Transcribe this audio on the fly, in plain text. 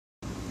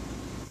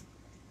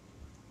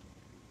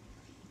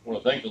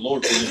want to thank the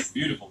Lord for this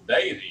beautiful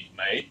day that He's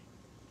made.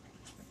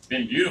 It's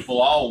been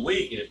beautiful all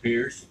week, it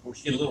appears. Of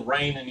course, you get a little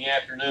rain in the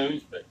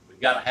afternoons, but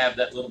we've got to have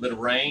that little bit of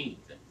rain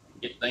to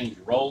get things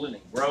rolling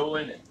and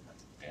growing and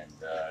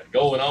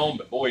going on.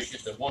 But boy, it's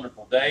just a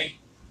wonderful day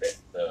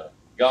that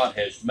God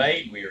has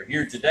made. We are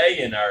here today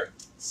in our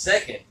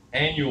second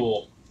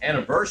annual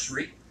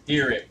anniversary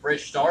here at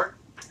Fresh Start.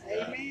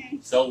 Amen.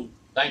 So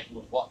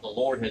thankful for what the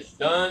Lord has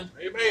done.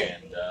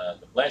 Amen. And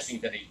the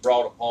blessings that He's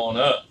brought upon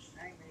us.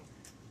 Amen.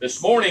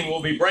 This morning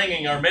we'll be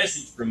bringing our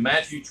message from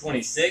Matthew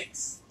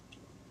 26.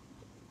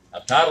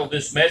 I've titled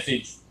this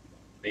message,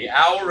 The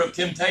Hour of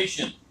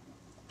Temptation.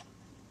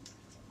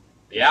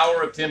 The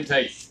Hour of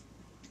Temptation.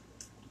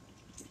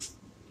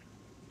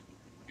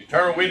 You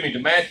turn with me to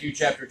Matthew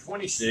chapter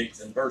 26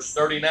 and verse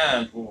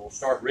 39 where we'll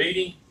start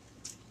reading.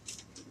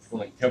 We're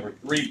going to cover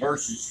 3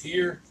 verses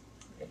here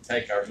and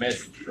take our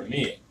message from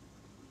it.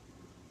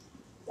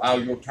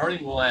 While you're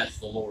turning, we'll ask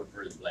the Lord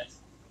for His blessing.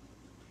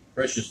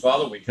 Precious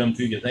Father, we come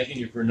to you thanking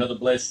you for another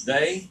blessed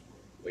day.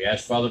 We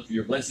ask, Father, for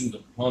your blessings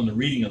upon the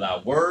reading of thy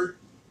word.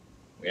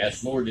 We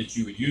ask, Lord, that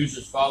you would use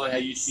us, Father, how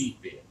you see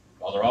fit.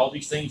 Father, all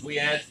these things we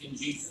ask in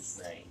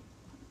Jesus' name.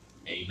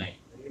 Amen.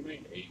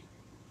 Amen. Amen.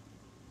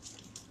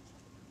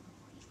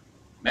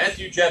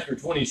 Matthew chapter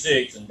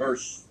 26 and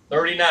verse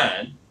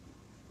 39.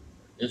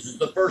 This is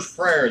the first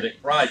prayer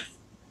that Christ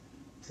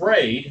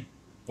prayed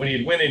when he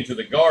had went into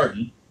the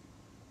garden.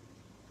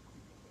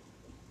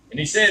 And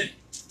he said,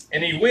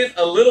 and he went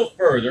a little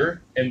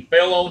further and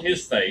fell on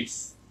his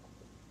face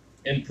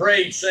and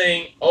prayed,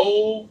 saying,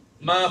 O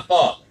my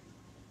Father,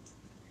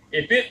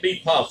 if it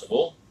be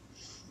possible,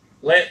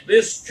 let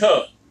this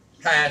cup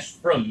pass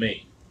from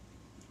me.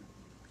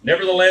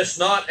 Nevertheless,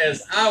 not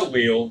as I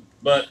will,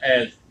 but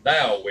as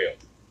thou wilt.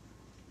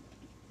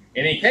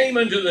 And he came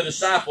unto the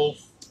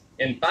disciples,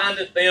 and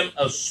findeth them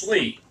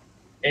asleep,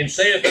 and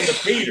saith unto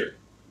Peter,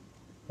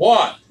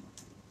 What?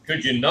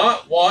 Could you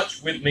not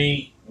watch with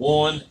me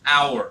 1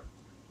 hour?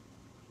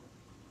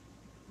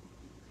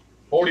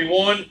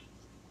 41.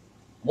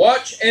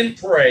 Watch and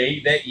pray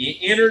that ye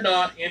enter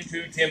not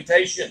into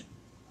temptation.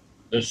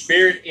 The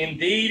spirit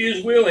indeed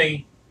is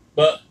willing,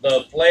 but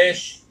the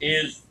flesh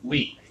is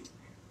weak.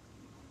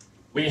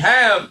 We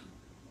have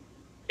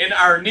in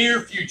our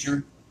near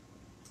future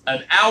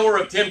an hour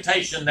of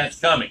temptation that's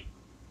coming.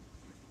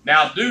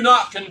 Now, do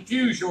not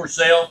confuse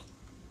yourself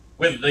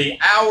with the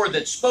hour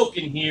that's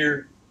spoken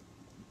here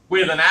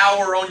with an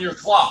hour on your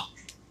clock.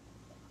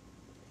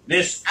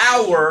 This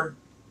hour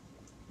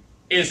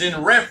is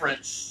in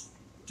reference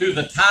to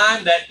the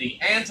time that the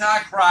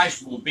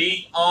Antichrist will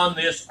be on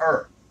this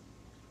earth.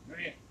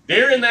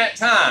 During that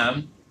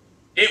time,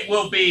 it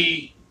will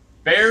be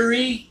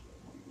very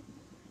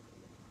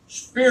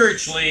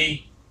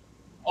spiritually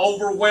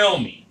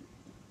overwhelming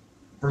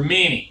for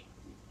many.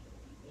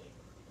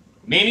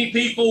 Many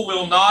people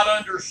will not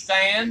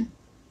understand.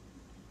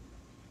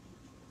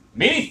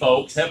 Many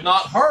folks have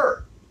not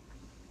heard.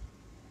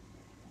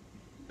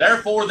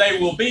 Therefore, they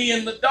will be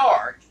in the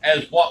dark,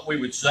 as what we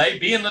would say,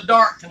 be in the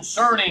dark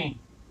concerning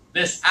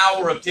this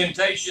hour of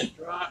temptation.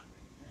 Right.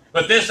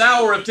 But this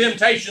hour of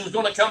temptation is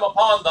going to come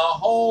upon the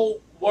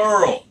whole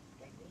world.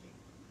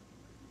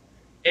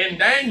 In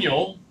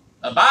Daniel,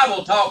 the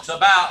Bible talks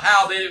about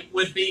how it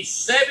would be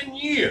 7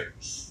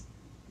 years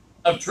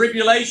of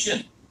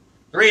tribulation.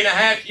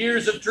 3.5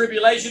 years of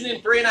tribulation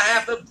and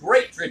 3.5 of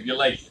great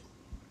tribulation.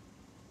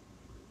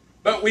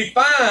 But we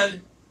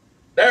find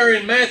there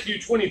in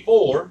Matthew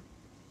 24,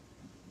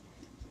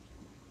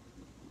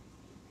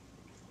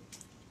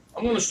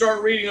 I'm going to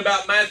start reading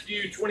about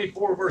Matthew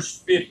 24, verse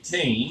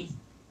 15.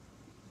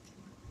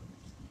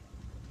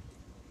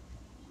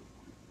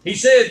 He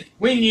said,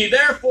 When ye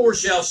therefore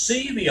shall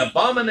see the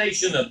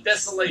abomination of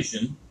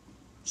desolation,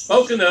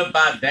 spoken of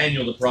by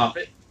Daniel the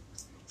prophet,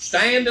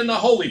 stand in the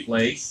holy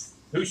place,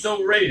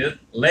 whoso readeth,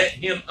 let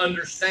him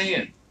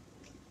understand.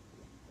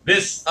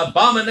 This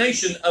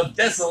abomination of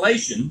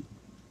desolation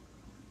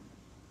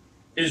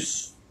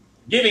is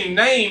giving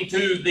name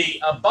to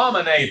the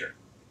abominator,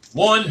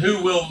 one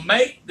who will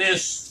make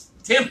this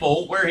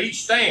temple where he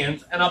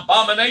stands an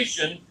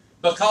abomination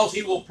because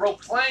he will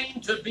proclaim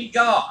to be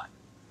God.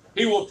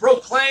 He will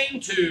proclaim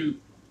to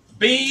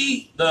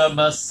be the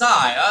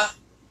Messiah,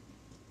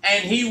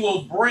 and he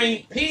will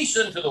bring peace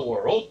into the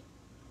world,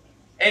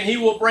 and he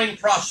will bring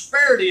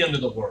prosperity into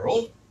the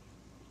world.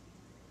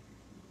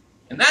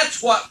 And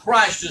that's what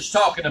Christ is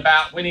talking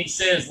about when he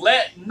says,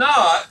 let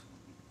not,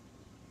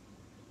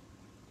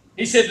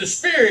 he said, the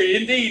spirit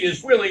indeed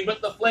is willing,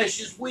 but the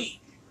flesh is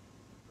weak.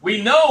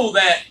 We know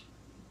that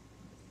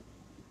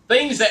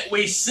things that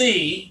we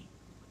see,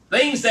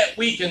 things that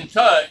we can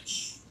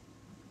touch,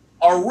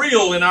 are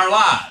real in our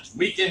lives.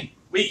 We can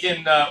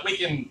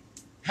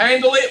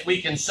handle it.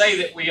 We can say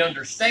that we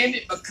understand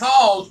it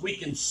because we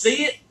can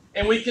see it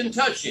and we can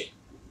touch it.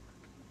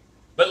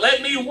 But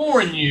let me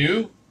warn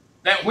you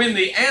that when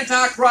the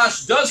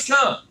Antichrist does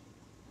come,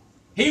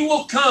 he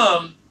will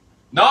come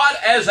not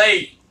as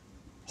a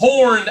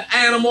horned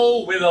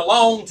animal with a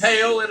long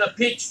tail and a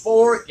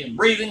pitchfork and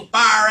breathing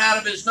fire out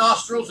of his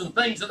nostrils and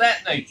things of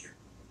that nature.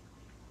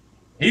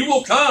 He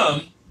will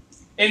come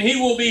and he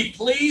will be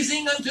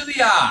pleasing unto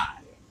the eye.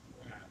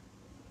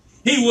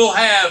 He will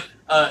have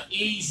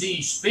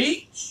easy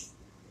speech.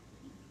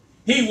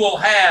 He will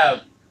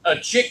have a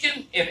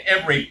chicken in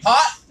every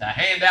pot to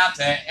hand out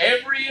to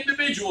every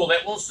individual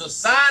that wants to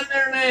sign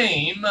their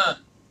name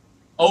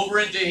over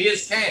into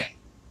his camp.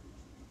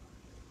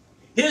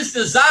 His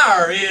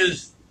desire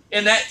is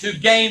in that to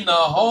gain the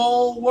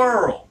whole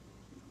world,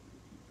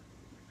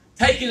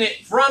 taking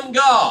it from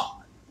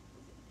God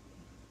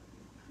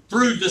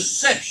through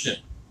deception,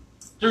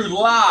 through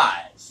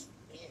lies.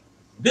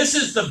 This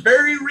is the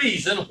very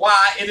reason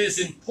why it is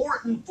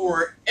important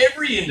for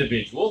every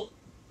individual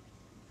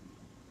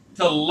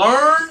to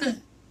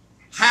learn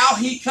how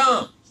he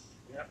comes,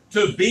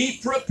 to be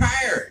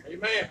prepared.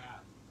 Amen.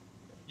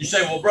 You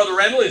say, well, Brother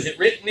Randall, is it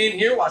written in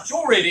here? Well,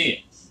 sure it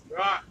is.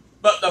 Right.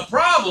 But the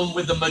problem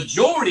with the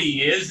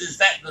majority is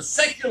that the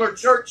secular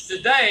church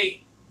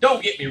today,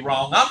 don't get me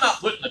wrong, I'm not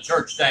putting the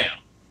church down.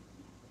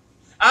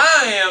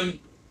 I am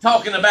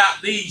talking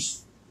about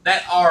these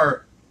that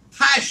are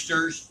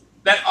pastors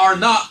that are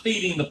not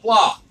feeding the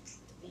flock.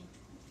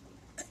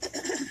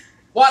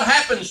 What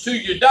happens to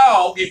your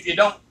dog if you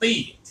don't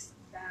feed it?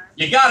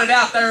 You got it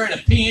out there in a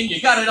pen,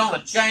 you got it on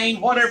a chain,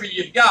 whatever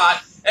you've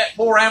got, that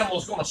poor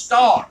animal's going to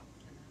starve.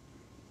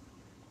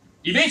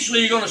 Eventually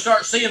you're going to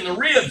start seeing the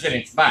ribs in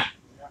its back.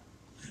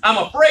 I'm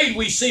afraid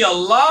we see a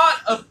lot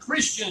of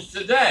Christians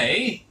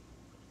today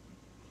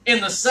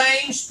in the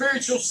same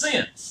spiritual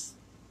sense.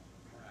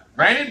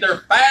 Granted,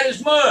 they're fat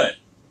as mud,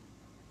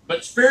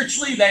 but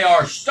spiritually they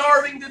are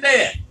starving to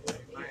death.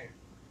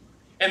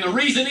 And the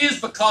reason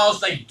is because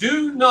they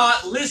do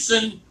not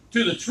listen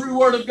to the true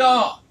Word of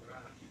God.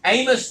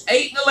 Amos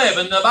 8 and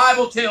 11, the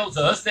Bible tells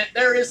us that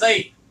there is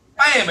a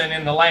famine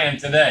in the land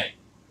today.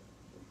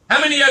 How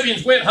many of you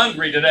went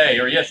hungry today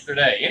or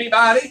yesterday?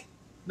 Anybody?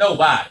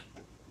 Nobody.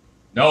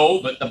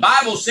 No, but the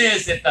Bible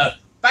says that the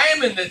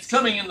famine that's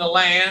coming in the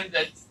land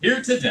that's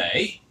here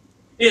today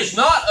is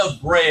not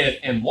of bread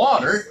and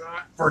water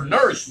for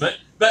nourishment,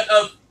 but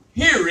of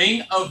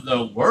hearing of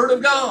the Word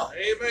of God.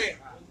 Amen.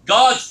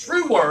 God's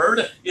true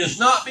Word is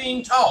not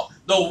being taught.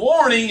 The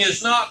warning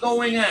is not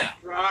going out.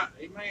 Right.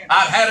 Amen.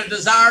 I've had a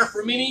desire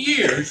for many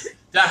years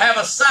to have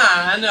a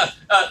sign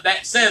that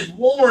says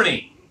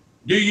warning.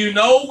 Do you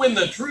know when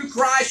the true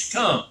Christ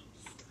comes?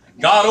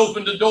 God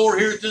opened the door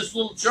here at this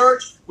little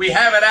church. We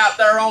have it out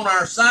there on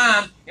our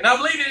sign, and I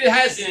believe it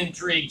has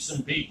intrigued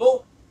some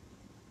people.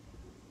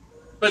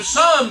 But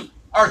some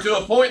are to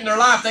a point in their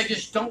life they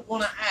just don't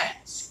want to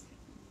ask.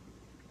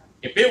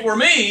 If it were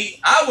me,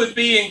 I would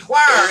be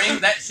inquiring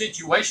that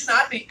situation.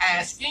 I'd be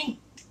asking,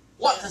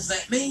 what does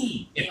that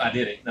mean if I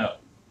didn't know?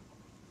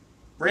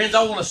 Friends,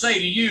 I want to say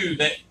to you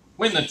that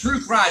when the true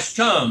Christ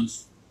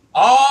comes,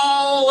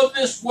 all of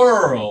this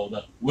world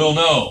will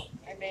know.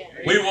 Amen.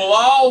 We will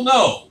all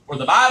know. For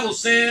the Bible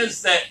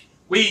says that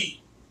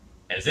we,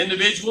 as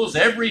individuals,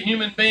 every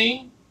human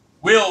being,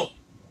 will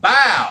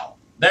bow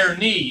their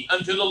knee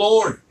unto the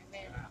Lord.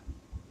 Amen.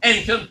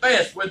 And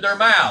confess with their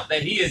mouth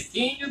that He is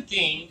King of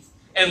kings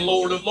and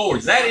Lord of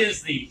lords. That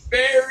is the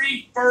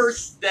very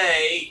first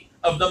day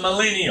of the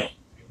millennium.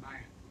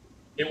 Amen.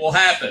 It will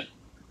happen.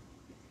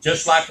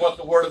 Just like what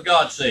the Word of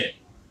God said.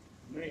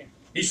 Amen.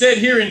 He said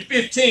here in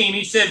 15,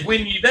 he said,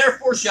 when ye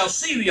therefore shall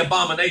see the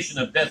abomination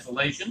of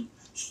desolation,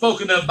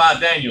 spoken of by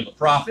Daniel the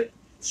prophet,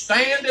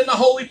 stand in the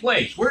holy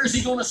place. Where is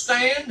he going to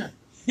stand?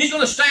 He's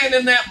going to stand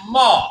in that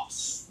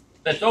moss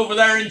that's over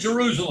there in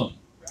Jerusalem.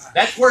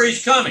 That's where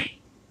he's coming.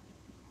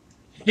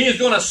 He is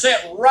going to sit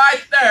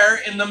right there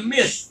in the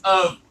midst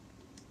of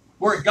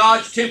where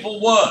God's temple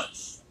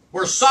was,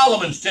 where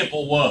Solomon's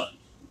temple was.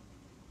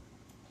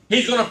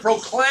 He's going to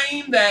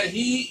proclaim that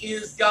he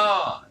is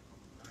God.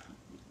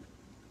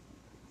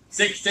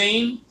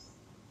 16,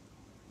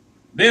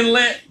 then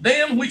let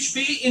them which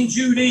be in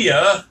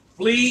Judea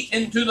flee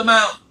into the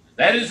mountains.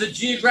 That is a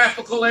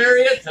geographical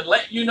area to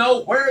let you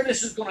know where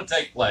this is going to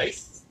take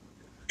place.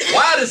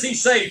 Why does he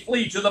say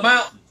flee to the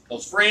mountains?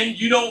 Because, friend,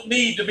 you don't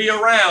need to be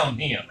around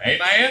him.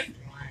 Amen?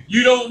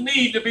 You don't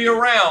need to be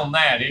around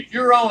that. If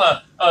you're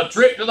on a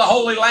trip to the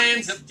Holy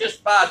Lands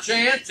just by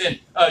chance and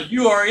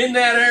you are in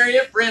that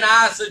area, friend,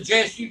 I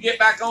suggest you get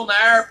back on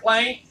the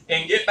airplane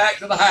and get back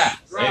to the house.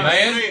 Right.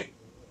 Amen? Amen.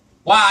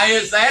 Why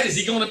is that? Is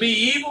he going to be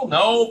evil?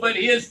 No, but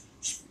his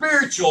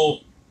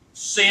spiritual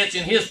sense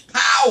and his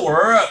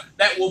power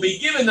that will be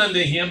given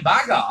unto him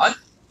by God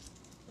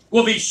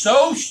will be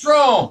so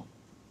strong,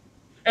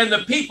 and the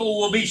people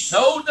will be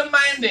so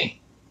demanding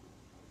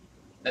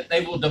that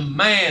they will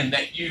demand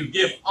that you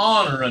give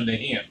honor unto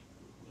him,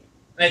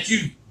 that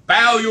you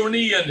bow your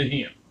knee unto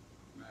him,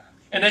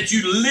 and that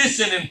you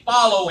listen and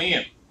follow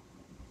him.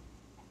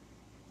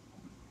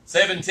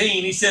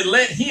 17, he said,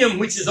 let him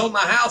which is on the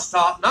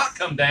housetop not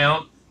come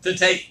down to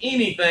take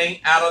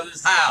anything out of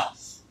his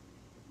house.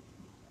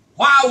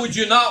 Why would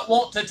you not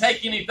want to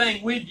take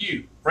anything with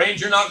you? Friends,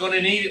 you're not going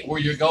to need it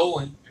where you're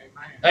going.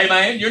 Amen.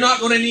 Amen. You're not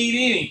going to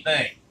need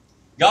anything.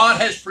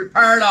 God has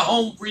prepared a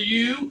home for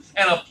you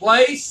and a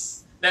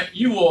place that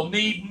you will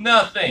need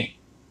nothing.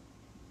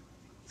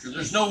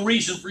 There's no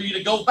reason for you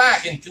to go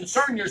back and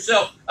concern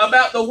yourself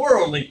about the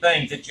worldly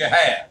things that you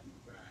have.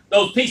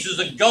 Those pieces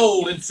of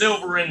gold and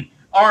silver and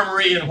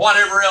armory and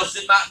whatever else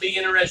that might be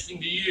interesting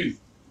to you.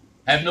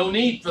 Have no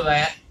need for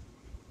that.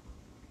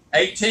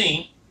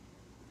 18.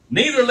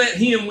 Neither let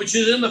him which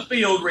is in the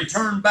field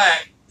return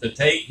back to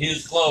take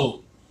his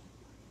clothes.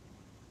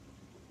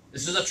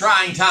 This is a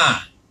trying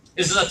time.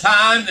 This is a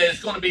time that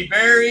is going to be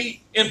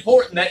very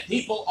important that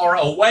people are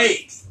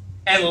awake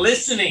and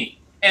listening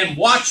and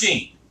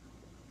watching.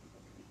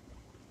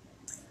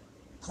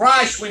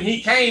 Christ, when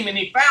he came and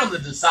he found the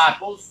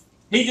disciples,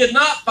 he did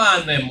not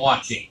find them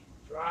watching.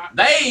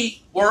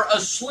 They were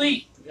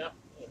asleep.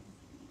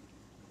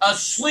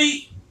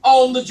 Asleep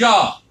on the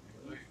job.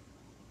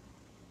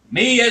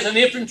 Me as an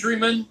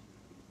infantryman,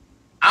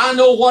 I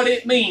know what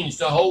it means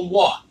to hold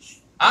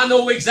watch. I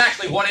know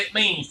exactly what it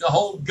means to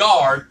hold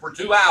guard for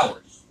 2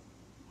 hours.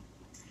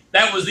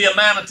 That was the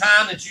amount of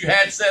time that you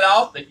had set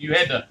off, that you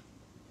had to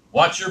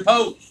watch your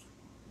post.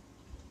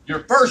 Your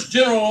first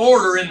general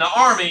order in the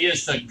Army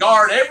is to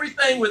guard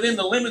everything within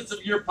the limits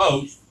of your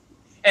post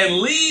and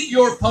leave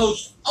your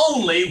post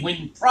only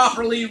when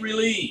properly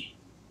relieved.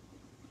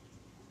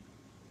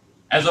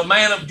 As a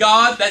man of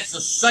God, that's the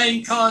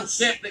same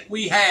concept that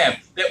we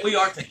have, that we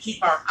are to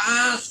keep our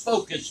eyes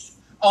focused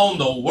on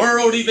the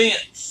world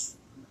events.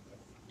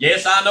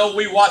 Yes, I know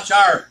we watch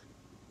our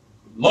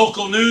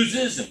local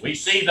newses and we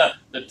see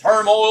the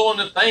turmoil and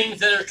the things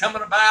that are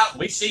coming about.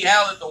 We see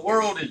how that the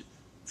world is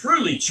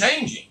truly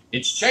changing.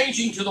 It's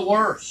changing to the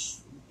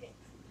worse.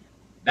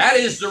 That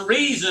is the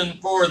reason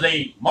for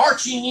the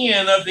marching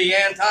in of the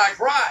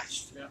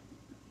Antichrist.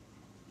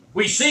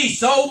 We see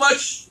so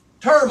much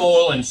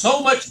turmoil and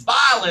so much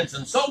violence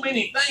and so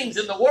many things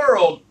in the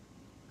world.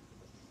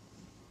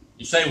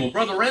 You say, well,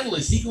 Brother Randall,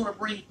 is he going to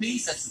bring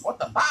peace? That's what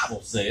the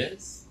Bible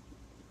says.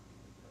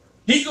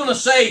 He's going to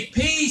say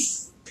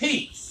peace,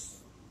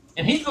 peace.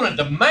 And he's going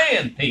to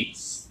demand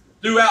peace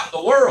throughout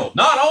the world.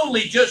 Not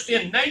only just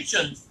in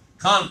nations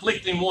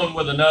conflicting one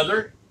with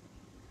another,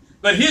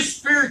 but his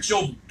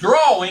spiritual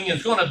drawing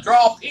is going to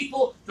draw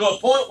people to a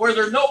point where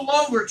they're no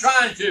longer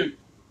trying to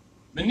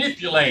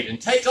manipulate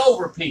and take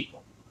over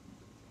people.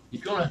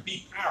 He's going to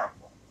be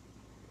powerful.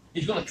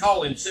 He's going to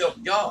call himself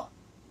God.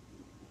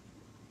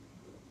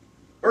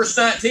 Verse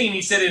 19,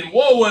 he said, and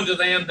woe unto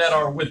them that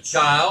are with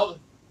child,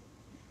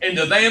 and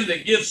to them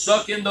that give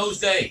suck in those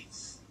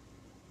days.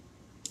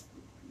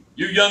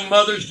 You young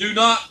mothers, do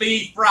not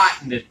be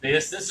frightened at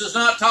this. This is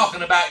not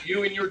talking about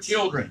you and your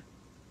children.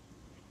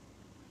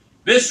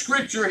 This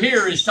scripture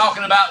here is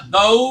talking about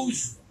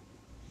those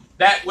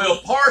that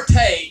will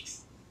partake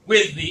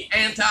with the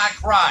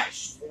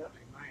Antichrist.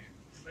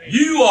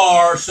 You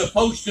are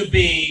supposed to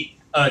be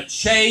a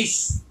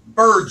chaste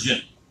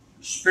virgin,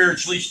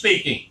 spiritually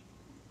speaking,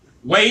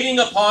 waiting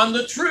upon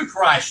the true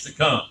Christ to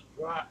come.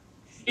 Right.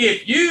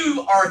 If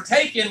you are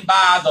taken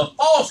by the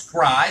false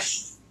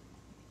Christ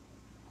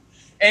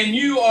and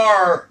you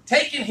are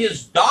taking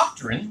his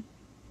doctrine,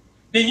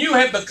 then you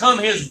have become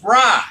his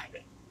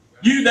bride.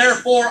 You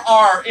therefore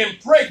are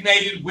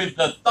impregnated with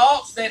the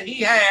thoughts that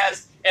he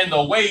has and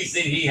the ways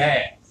that he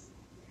has.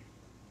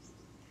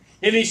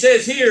 And he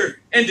says here,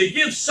 and to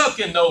give suck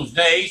in those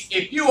days,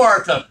 if you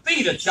are to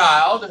feed a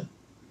child,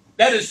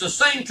 that is the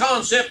same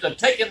concept of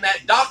taking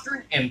that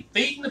doctrine and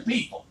feeding the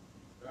people.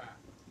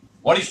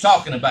 What he's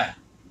talking about.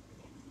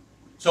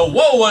 So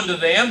woe unto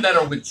them that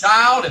are with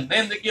child and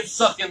them that give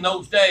suck in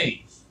those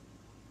days.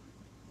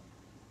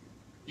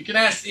 You can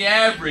ask the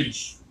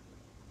average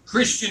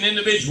Christian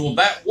individual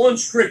that one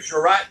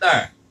scripture right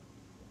there.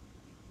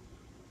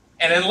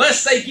 And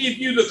unless they give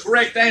you the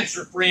correct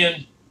answer,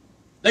 friend,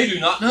 they do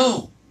not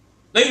know.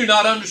 They do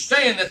not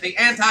understand that the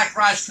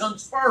Antichrist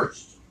comes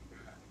first.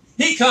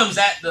 He comes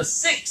at the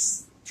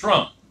 6th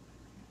trump.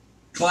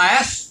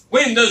 Class,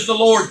 when does the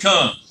Lord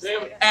come?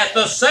 At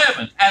the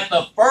 7th. At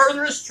the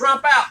furthest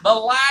trump out. The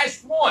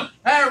last one.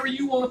 However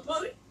you want to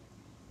put it.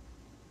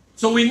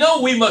 So we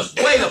know we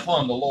must wait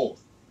upon the Lord.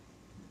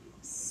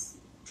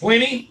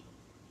 20.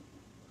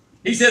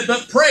 He said,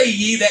 but pray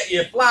ye that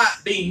your flight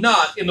be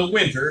not in the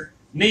winter,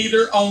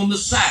 neither on the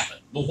Sabbath.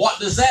 But what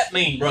does that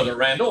mean, Brother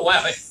Randall?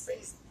 Well,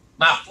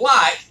 my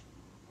flight,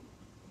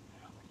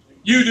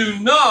 you do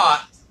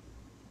not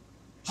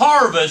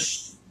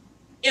harvest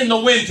in the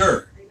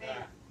winter.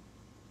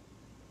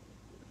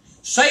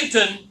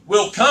 Satan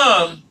will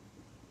come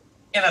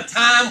in a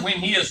time when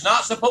he is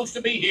not supposed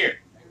to be here.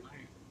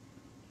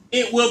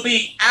 It will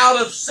be out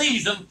of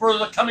season for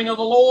the coming of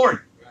the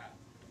Lord.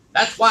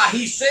 That's why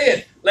he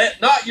said,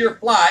 let not your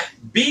flight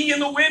be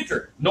in the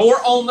winter, nor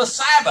on the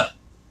Sabbath.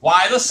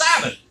 Why the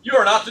Sabbath? You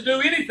are not to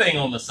do anything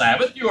on the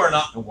Sabbath. You are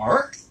not to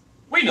work.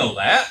 We know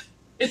that.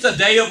 It's a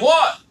day of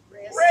what?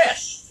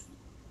 Rest.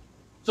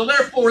 So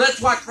therefore, that's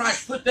why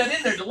Christ put that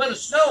in there, to let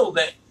us know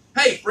that,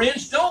 hey,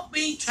 friends, don't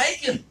be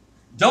taken.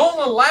 Don't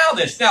allow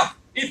this. Now,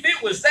 if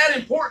it was that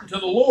important to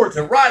the Lord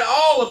to write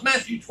all of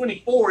Matthew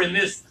 24 in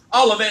this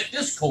Olivet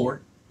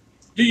Discord,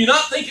 do you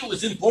not think it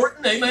was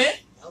important, amen,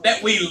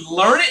 that we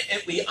learn it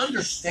and we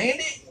understand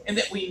it and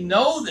that we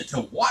know that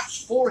to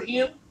watch for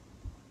him?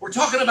 We're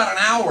talking about an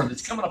hour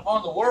that's coming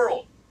upon the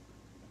world.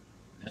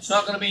 It's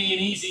not going to be an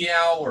easy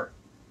hour.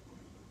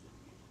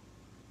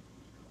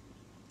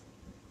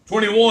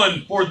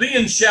 21, for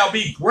then shall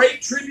be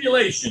great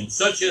tribulation,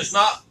 such as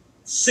not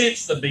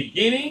since the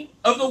beginning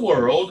of the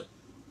world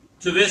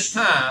to this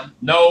time,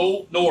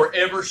 no, nor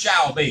ever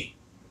shall be.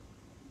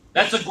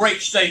 That's a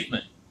great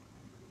statement.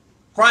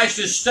 Christ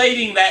is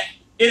stating that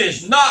it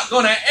is not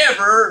going to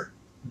ever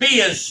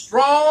be as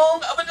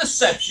strong of a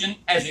deception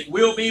as it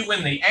will be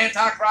when the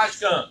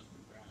Antichrist comes.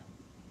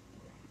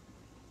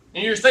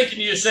 And you're thinking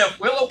to yourself,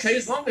 well, okay,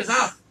 as long as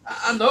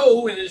I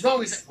know, and as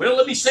long as, well,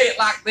 let me say it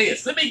like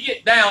this. Let me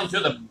get down to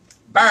the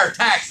bare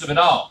tax of it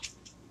all.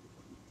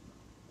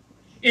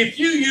 If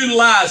you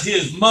utilize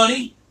his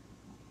money,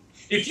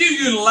 if you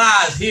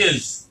utilize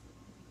his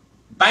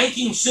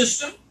banking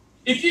system,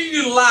 if you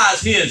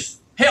utilize his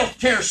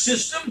healthcare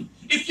system,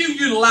 if you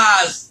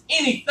utilize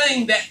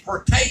anything that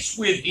partakes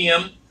with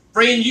him,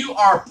 friend, you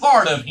are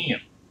part of him.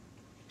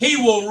 He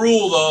will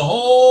rule the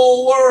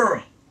whole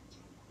world.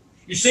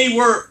 You see,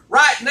 we're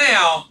right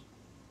now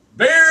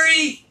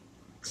very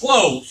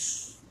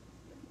close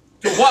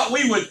to what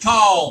we would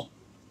call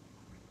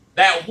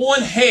that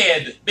one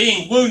head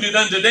being wounded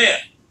unto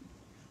death.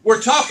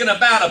 We're talking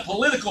about a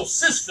political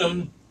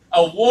system,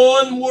 a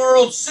one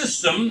world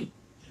system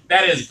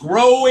that is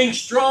growing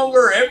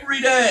stronger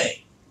every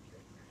day.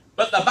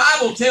 But the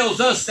Bible tells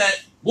us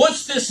that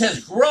once this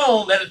has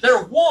grown, that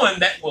there's one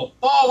that will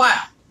fall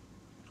out.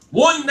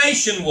 One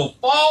nation will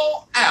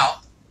fall out,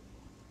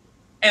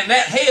 and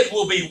that head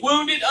will be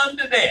wounded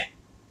unto death,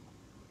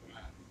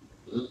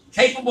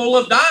 capable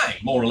of dying,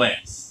 more or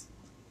less.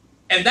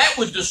 And that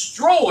would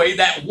destroy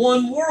that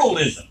one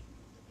worldism.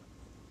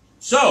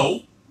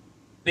 So,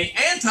 the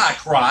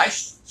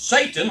Antichrist,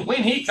 Satan,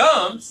 when he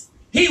comes,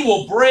 he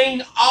will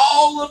bring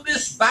all of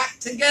this back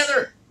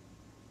together.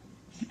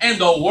 And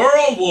the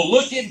world will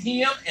look at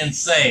him and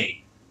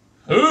say,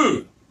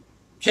 who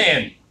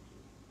can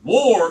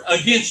war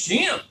against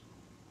him?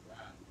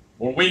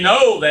 Well, we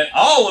know that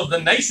all of the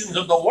nations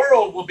of the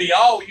world will be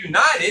all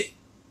united.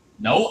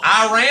 No,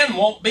 Iran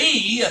won't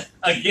be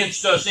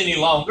against us any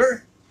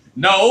longer.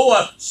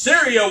 No,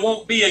 Syria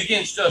won't be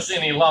against us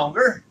any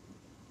longer.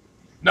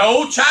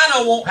 No,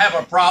 China won't have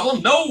a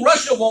problem. No,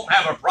 Russia won't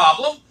have a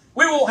problem.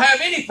 We won't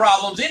have any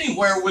problems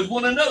anywhere with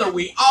one another.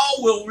 We all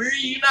will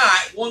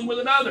reunite one with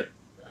another.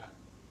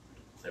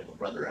 I say, well,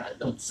 brother, that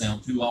don't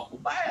sound too awful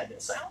bad.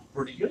 That sounds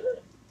pretty good.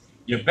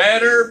 You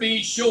better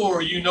be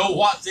sure you know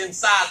what's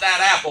inside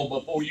that apple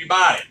before you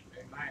bite it.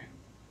 Amen.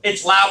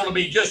 It's liable to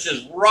be just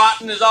as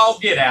rotten as all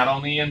get out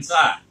on the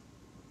inside.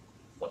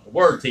 That's what the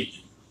Word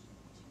teaches.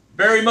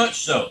 Very much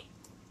so.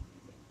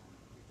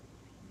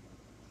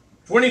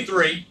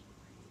 23,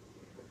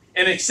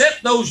 and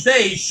except those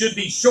days should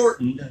be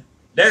shortened,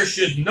 there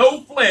should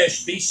no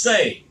flesh be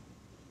saved.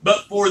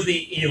 But for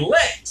the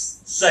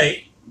elect's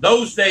sake,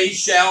 those days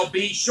shall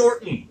be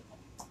shortened.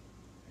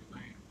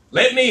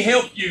 Let me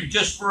help you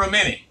just for a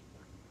minute.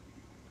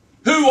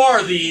 Who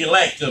are the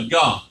elect of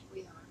God?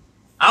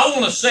 I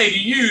want to say to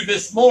you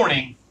this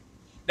morning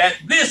that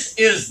this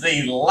is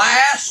the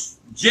last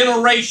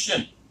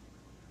generation.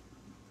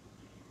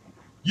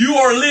 You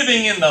are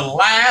living in the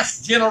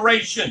last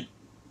generation.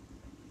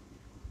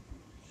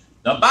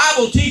 The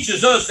Bible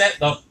teaches us that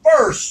the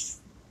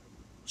first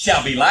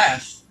shall be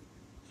last,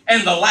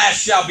 and the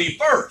last shall be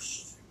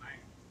first.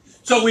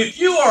 So if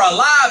you are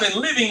alive and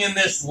living in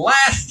this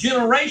last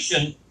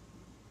generation,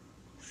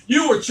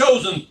 you were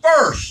chosen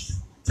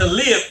first to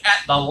live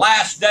at the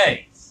last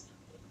days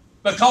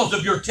because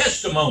of your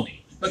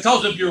testimony,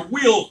 because of your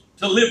will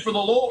to live for the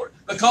Lord,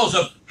 because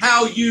of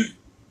how you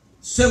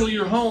settle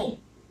your home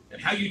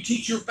and how you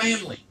teach your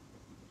family.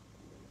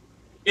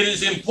 It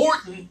is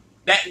important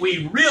that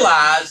we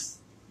realize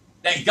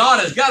that God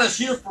has got us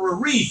here for a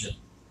reason,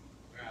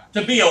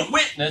 to be a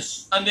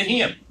witness unto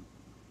Him.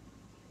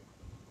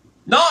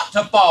 Not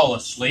to fall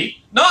asleep,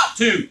 not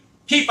to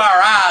keep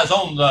our eyes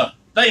on the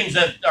things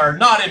that are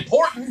not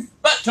important,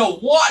 but to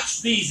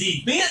watch these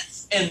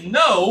events and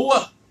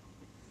know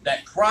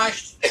that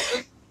Christ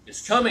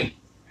is coming.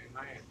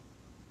 Amen.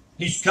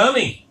 He's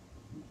coming.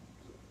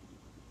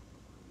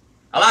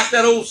 I like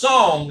that old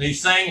song.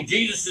 He's saying,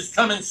 Jesus is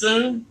coming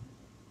soon,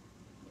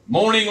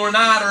 morning or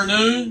night or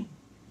noon.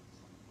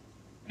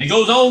 And he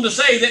goes on to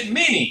say that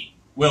many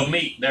will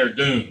meet their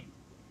doom.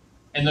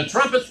 And the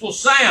trumpets will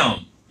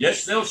sound.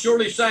 Yes, they'll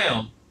surely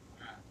sound.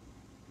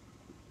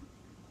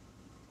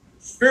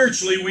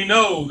 Spiritually, we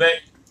know that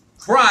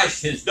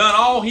Christ has done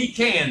all He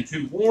can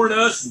to warn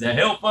us and to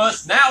help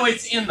us. Now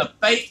it's in the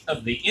fate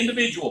of the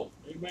individual.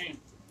 Amen.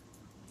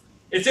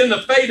 It's in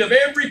the fate of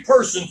every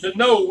person to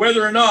know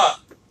whether or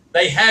not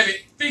they have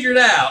it figured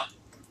out.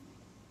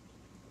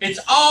 It's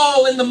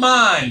all in the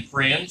mind,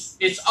 friends.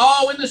 It's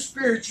all in the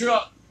spiritual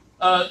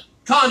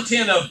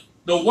content of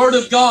the Word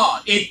of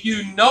God. If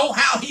you know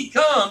how He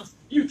comes,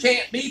 you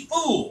can't be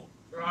fooled.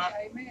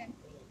 Right? Amen.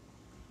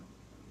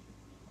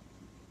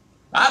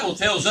 The Bible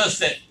tells us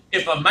that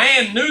if a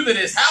man knew that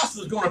his house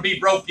was going to be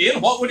broke in,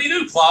 what would he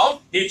do, Claude?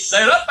 He'd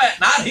set up at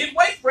night, he'd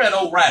wait for that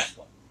old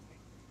rascal.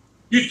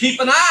 You'd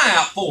keep an eye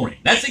out for him.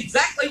 That's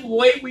exactly the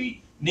way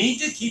we need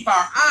to keep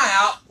our eye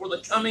out for the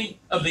coming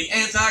of the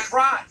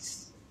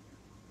Antichrist.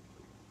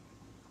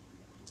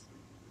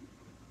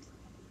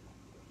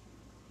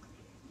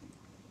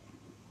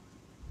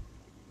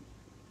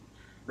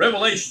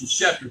 Revelation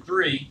chapter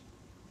 3.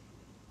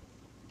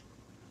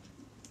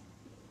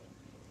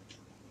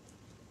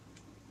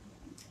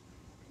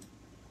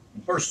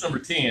 Verse number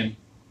 10.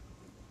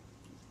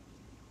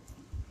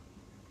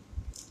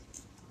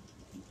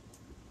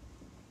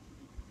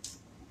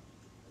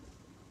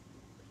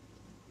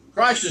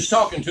 Christ is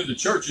talking to the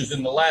churches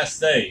in the last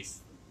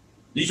days.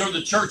 These are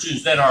the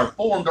churches that are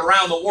formed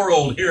around the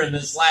world here in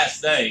this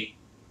last day.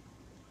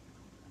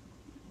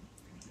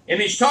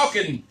 And he's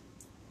talking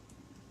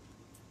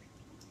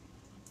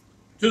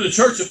to the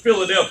church of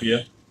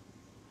Philadelphia.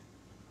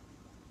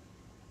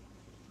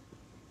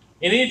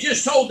 And he had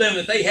just told them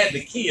that they had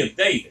the key of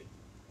David.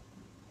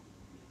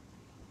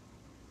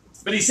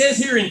 But he says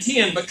here in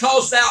 10,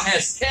 because thou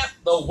hast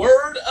kept the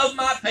word of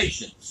my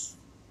patience.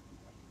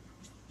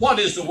 What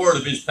is the word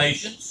of his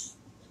patience?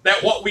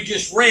 That what we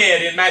just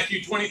read in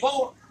Matthew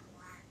 24.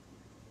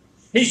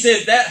 He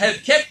said, that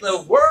have kept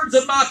the words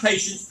of my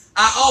patience,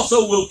 I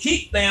also will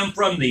keep them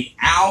from the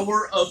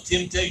hour of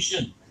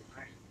temptation.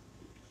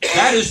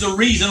 That is the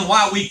reason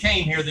why we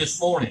came here this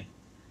morning.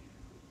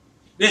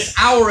 This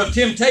hour of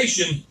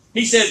temptation,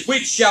 he said,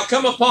 which shall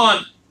come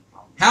upon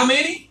how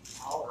many?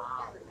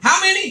 How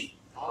many?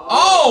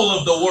 All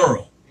of the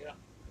world.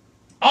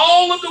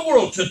 All of the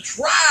world, to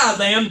try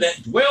them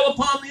that dwell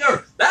upon the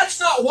earth. That's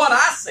not what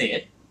I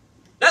said.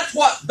 That's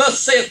what thus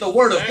saith the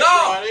word of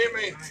God.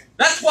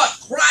 That's what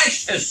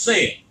Christ has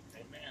said.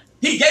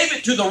 He gave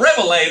it to the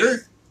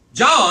revelator,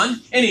 John,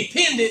 and he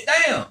pinned it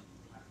down.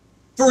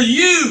 For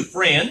you,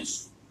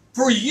 friends,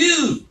 for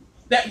you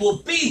that will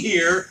be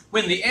here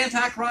when the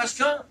Antichrist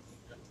comes.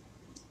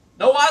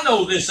 No, I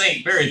know this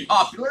ain't very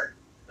popular,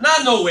 and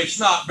I know it's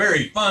not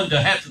very fun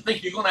to have to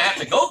think you're going to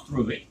have to go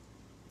through it.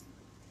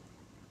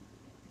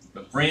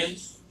 But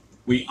friends,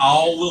 we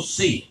all will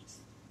see it.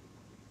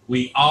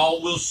 We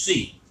all will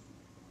see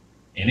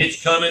it. And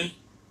it's coming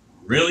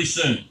really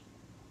soon.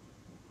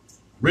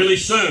 Really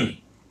soon.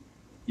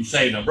 You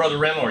say, now, Brother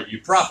Randall, are you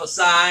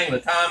prophesying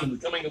the time of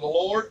the coming of the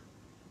Lord?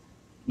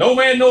 No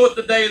man knoweth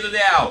the day or the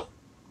hour.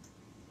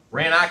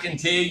 Friend, I can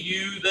tell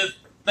you the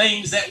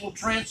things that will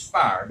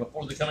transpire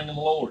before the coming of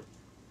the Lord.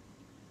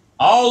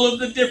 All of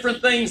the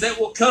different things that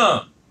will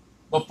come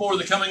before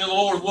the coming of the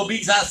Lord will be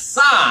a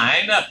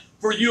sign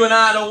for you and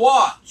I to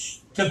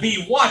watch, to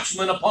be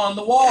watchmen upon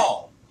the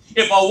wall.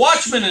 If a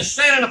watchman is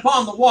standing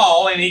upon the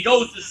wall and he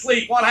goes to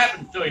sleep, what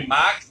happens to him,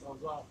 Mike?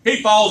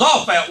 He falls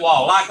off that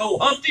wall like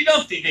old Humpty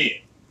Dumpty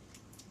did.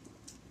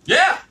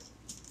 Yeah.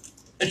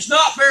 It's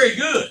not very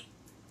good.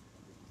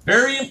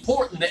 Very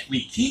important that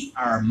we keep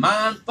our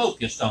mind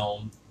focused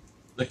on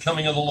the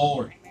coming of the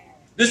Lord.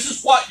 This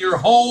is what your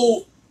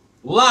whole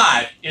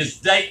life is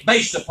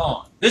based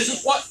upon. This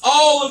is what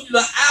all of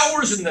the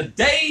hours and the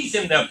days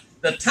and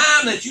the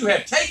time that you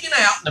have taken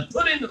out and to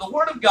put into the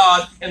Word of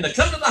God and to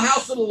come to the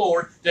house of the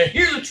Lord to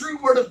hear the true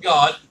Word of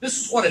God.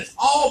 This is what it's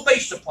all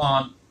based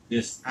upon,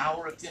 this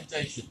hour of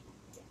temptation.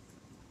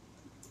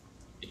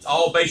 It's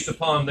all based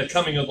upon the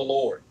coming of the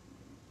Lord.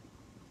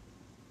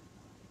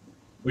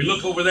 We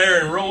look over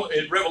there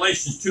in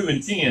Revelation 2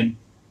 and 10.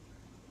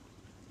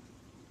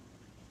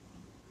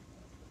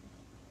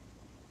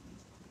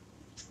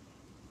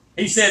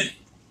 He said,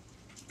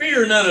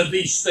 fear none of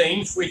these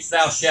things which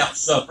thou shalt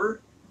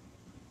suffer.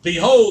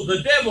 Behold,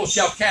 the devil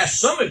shall cast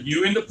some of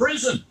you into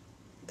prison,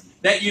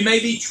 that ye may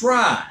be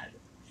tried,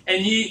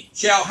 and ye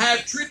shall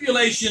have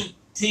tribulation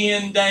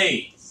 10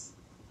 days.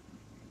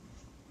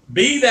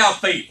 Be thou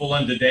faithful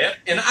unto death,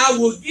 and I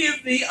will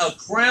give thee a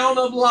crown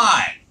of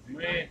life.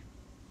 Amen.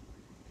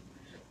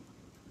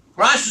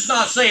 Christ is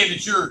not saying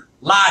that your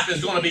life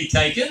is going to be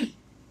taken.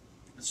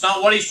 That's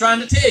not what he's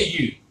trying to tell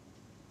you.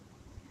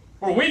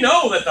 For we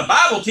know that the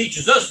Bible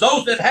teaches us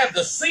those that have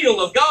the seal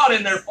of God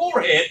in their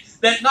forehead,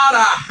 that not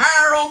a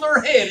hair on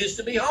their head is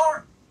to be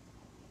harmed.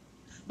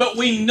 But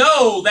we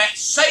know that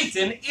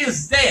Satan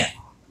is death.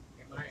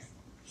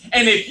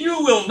 And if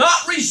you will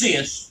not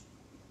resist,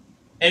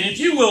 and if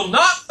you will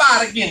not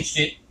fight against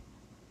it,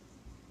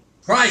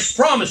 Christ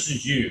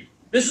promises you.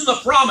 This is a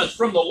promise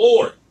from the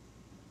Lord.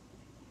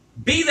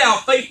 Be thou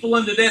faithful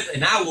unto death,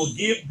 and I will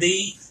give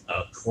thee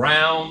a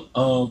crown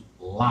of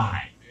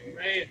life.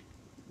 Amen.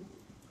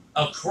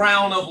 A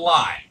crown of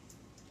life.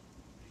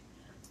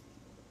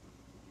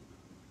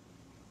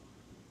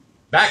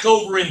 Back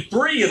over in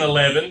 3 and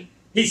 11,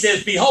 he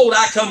says, behold,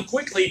 I come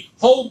quickly,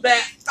 hold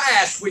that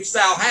fast which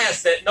thou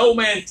hast, that no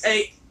man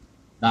take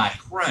thy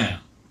crown.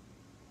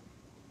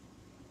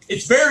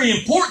 It's very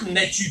important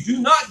that you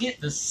do not get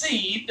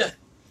deceived,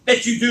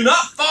 that you do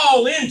not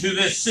fall into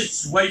this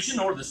situation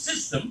or the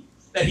system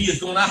that he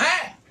is going to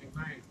have.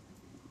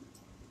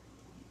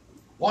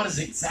 What is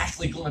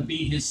exactly going to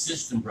be his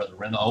system, Brother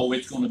Randall? Oh,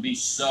 it's going to be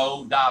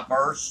so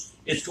diverse.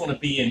 It's going to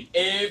be in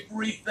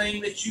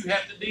everything that you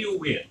have to deal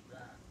with.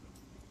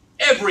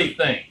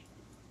 Everything.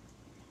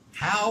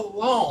 how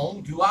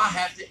long do I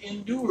have to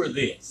endure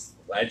this?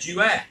 Glad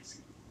you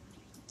asked.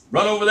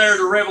 Run over there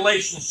to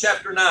Revelation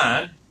chapter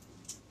 9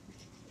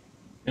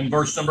 and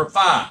verse number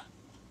 5.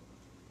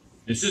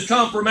 This is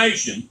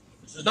confirmation.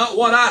 This is not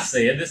what I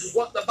said. This is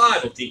what the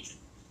Bible teaches.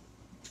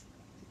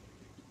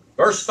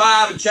 Verse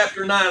 5 in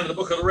chapter 9 of the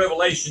book of the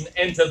Revelation,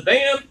 and to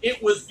them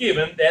it was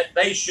given that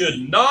they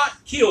should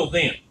not kill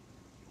them,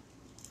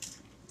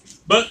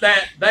 but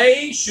that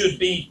they should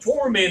be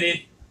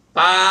tormented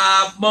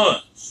 5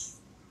 months.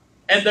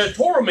 And the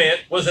torment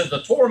was as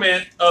the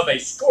torment of a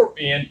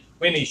scorpion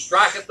when he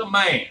striketh a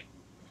man.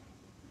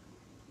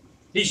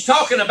 He's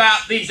talking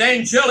about these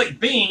angelic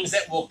beings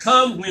that will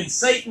come when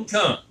Satan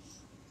comes.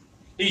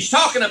 He's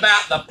talking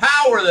about the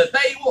power that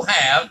they will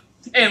have,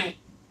 and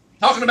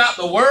talking about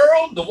the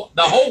world,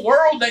 the whole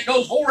world that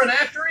goes whoring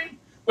after him.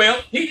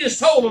 Well, he just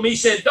told them, he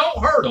said, don't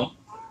hurt them.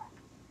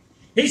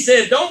 He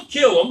said, don't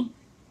kill them,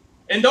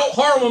 and don't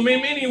harm them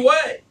in any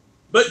way,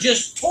 but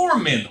just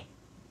torment them.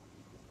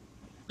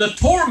 The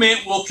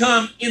torment will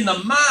come in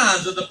the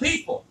minds of the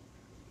people.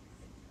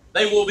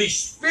 They will be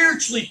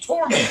spiritually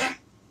tormented.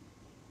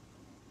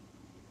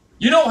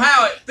 You know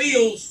how it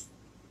feels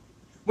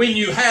when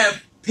you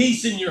have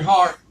peace in your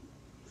heart?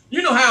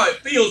 You know how it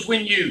feels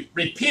when you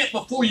repent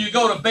before you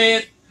go to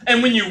bed,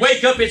 and when you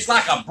wake up, it's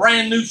like a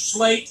brand new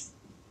slate?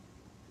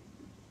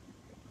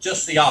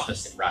 Just the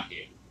opposite right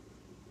here.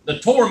 The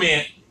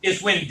torment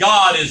is when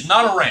God is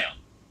not around.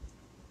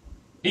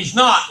 He's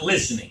not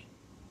listening.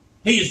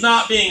 He is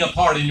not being a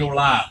part in your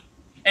life.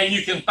 And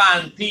you can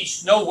find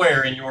peace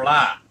nowhere in your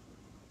life.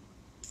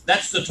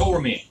 That's the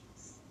torment.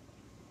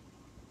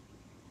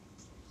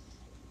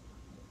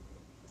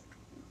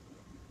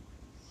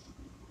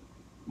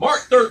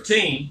 Mark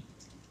 13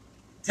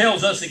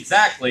 tells us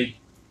exactly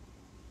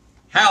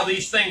how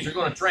these things are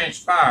going to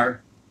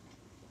transpire.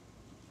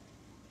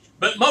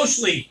 But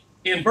mostly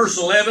in verse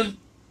 11,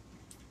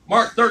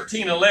 Mark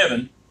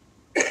 13:11,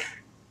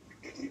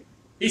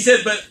 he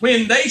said, but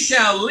when they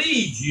shall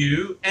lead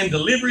you and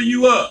deliver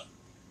you up.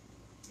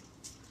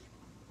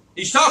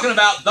 He's talking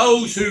about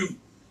those who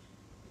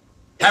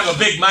have a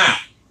big mouth.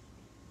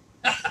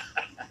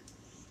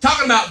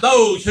 Talking about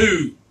those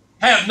who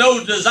have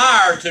no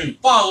desire to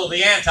follow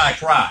the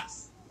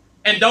Antichrist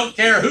and don't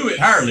care who it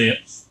hair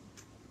lips.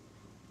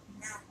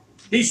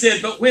 He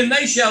said, but when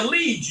they shall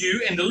lead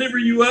you and deliver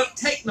you up,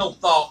 take no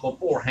thought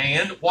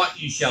beforehand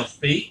what ye shall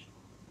speak,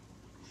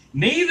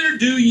 neither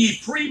do ye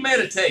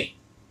premeditate.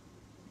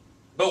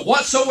 But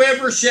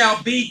whatsoever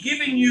shall be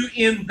given you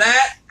in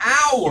that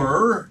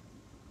hour,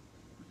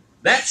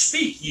 that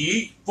speak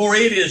ye, for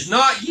it is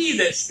not ye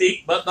that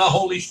speak, but the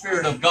Holy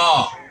Spirit of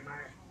God.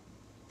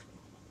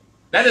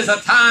 That is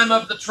a time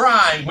of the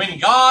trying when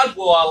God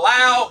will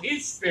allow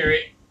His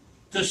Spirit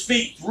to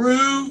speak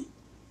through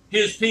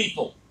His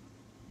people,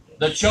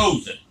 the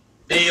chosen,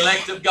 the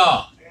elect of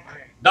God,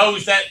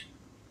 those that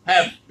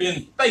have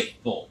been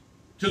faithful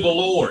to the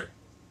Lord.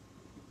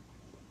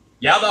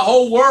 Yeah, the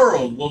whole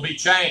world will be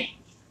changed.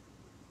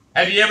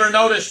 Have you ever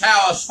noticed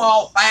how a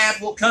small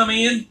fad will come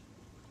in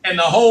and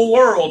the whole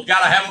world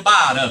got to have a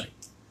bite of it?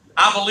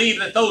 I believe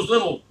that those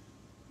little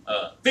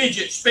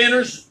fidget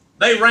spinners,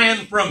 they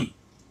ran from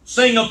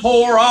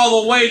Singapore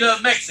all the way to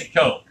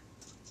Mexico.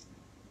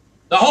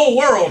 The whole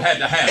world had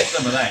to have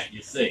some of that,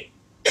 you see.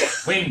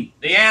 When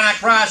the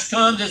Antichrist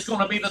comes, it's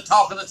going to be the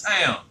talk of the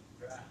town.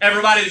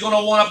 Everybody's going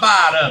to want a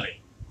bite of it.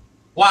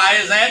 Why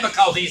is that?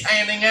 Because he's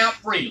handing out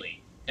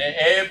freely to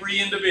every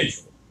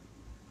individual.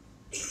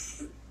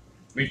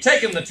 We've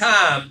taken the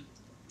time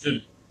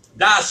to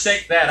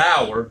dissect that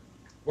hour.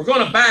 We're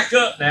going to back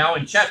up now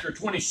in chapter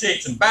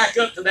 26 and back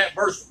up to that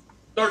verse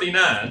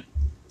 39.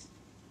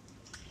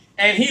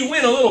 And he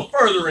went a little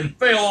further and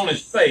fell on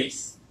his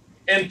face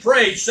and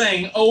prayed,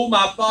 saying, O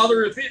my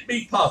Father, if it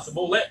be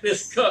possible, let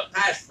this cup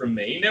pass from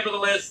me.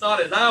 Nevertheless,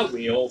 not as I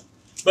will,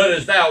 but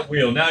as thou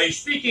wilt. Now, he's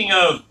speaking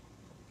of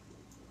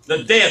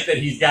the death that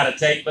he's got to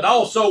take, but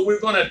also we're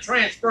going to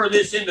transfer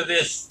this into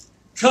this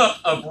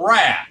cup of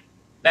wrath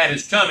that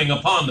is coming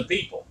upon the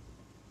people.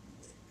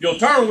 You'll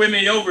turn with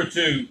me over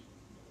to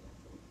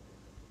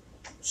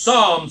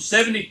Psalm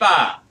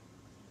 75.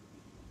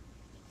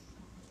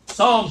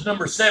 Psalms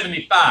number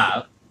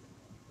 75.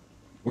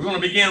 We're going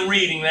to begin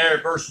reading there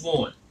at verse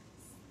 1.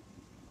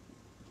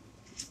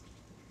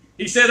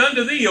 He said,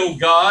 unto thee, O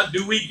God,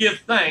 do we give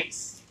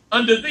thanks.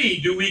 Unto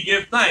thee do we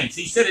give thanks.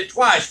 He said it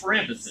twice for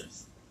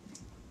emphasis.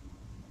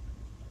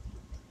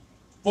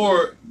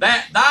 For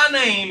that thy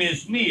name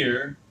is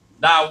near,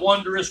 thy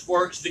wondrous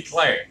works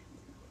declare.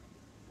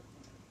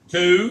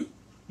 2,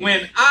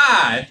 when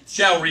I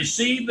shall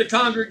receive the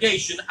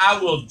congregation, I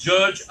will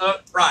judge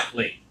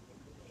uprightly.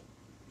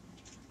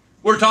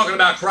 We're talking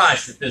about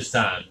Christ at this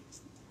time.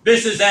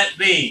 This is at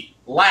the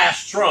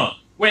last trump.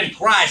 When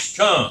Christ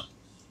comes,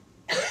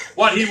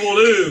 what he will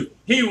do,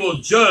 he will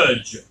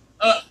judge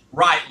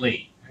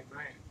uprightly.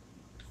 Amen.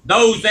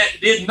 Those that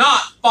did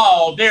not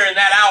fall during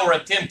that hour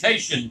of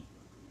temptation,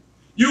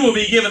 you will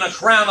be given a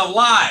crown of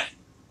life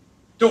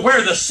to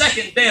where the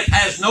second death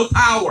has no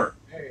power.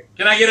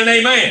 Can I get an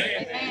amen?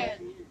 Amen.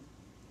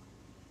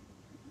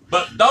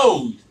 but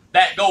those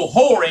that go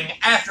whoring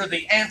after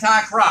the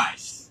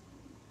Antichrist.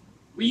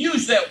 We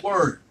use that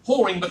word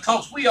whoring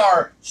because we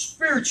are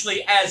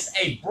spiritually as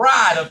a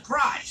bride of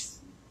Christ.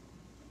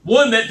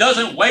 One that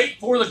doesn't wait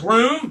for the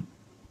groom.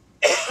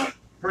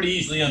 Pretty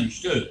easily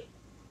understood.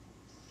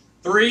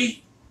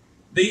 3,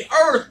 the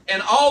earth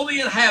and all the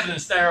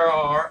inhabitants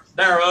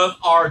thereof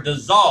are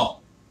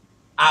dissolved.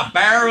 I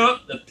bear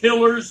up the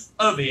pillars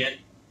of it,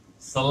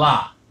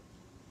 Salah.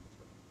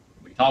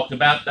 We talked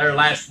about there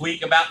last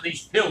week about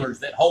these pillars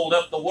that hold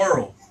up the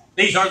world.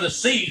 These are the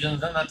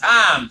seasons and the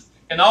times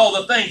and all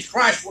the things.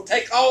 Christ will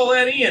take all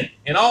that in,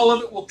 and all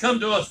of it will come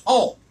to us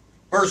home.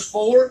 Verse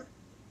 4,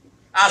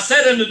 I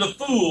said unto the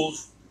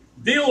fools,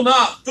 deal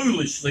not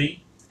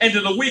foolishly, and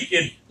to the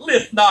wicked,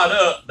 lift not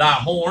up thy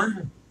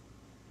horn.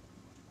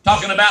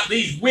 Talking about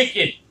these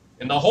wicked,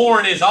 and the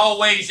horn is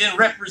always in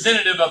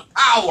representative of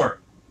power.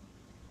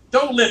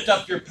 Don't lift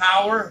up your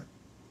power,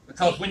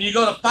 because when you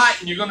go to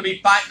fighting, you're going to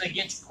be fighting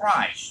against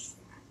Christ.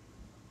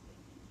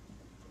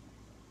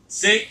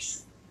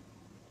 6,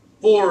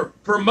 for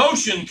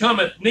promotion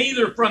cometh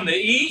neither from the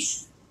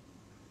east,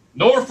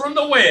 nor from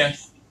the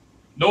west,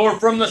 nor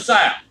from the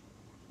south.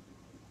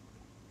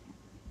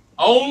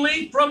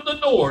 Only from the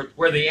north,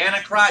 where the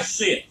Antichrist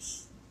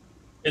sits,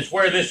 is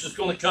where this is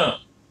going to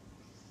come.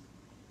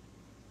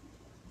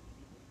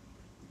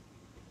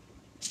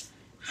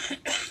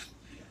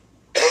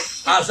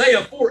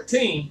 Isaiah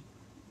 14.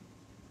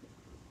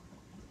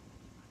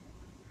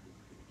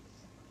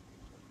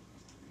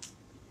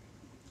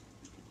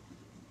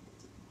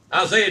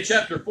 Isaiah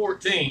chapter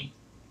 14,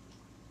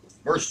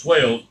 verse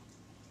 12.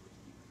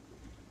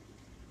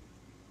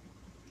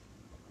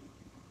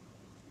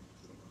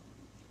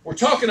 We're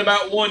talking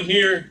about one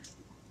here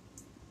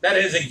that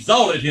has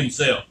exalted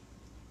himself.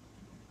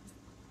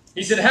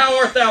 He said, how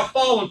art thou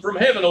fallen from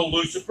heaven, O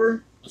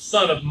Lucifer, the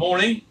son of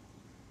morning?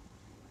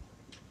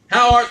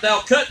 How art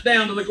thou cut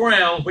down to the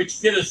ground, which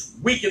didst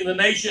weaken the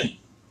nation?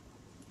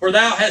 For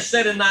thou hast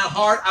said in thy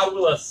heart, I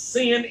will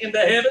ascend into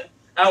heaven.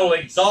 I will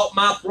exalt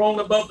my throne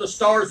above the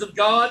stars of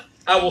God.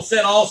 I will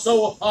set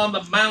also upon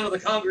the mount of the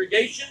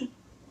congregation,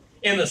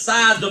 in the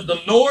sides of the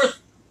north.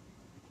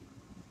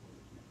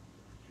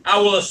 I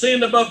will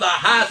ascend above the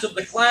heights of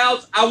the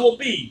clouds. I will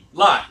be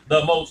like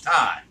the Most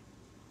High.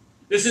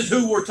 This is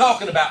who we're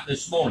talking about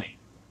this morning.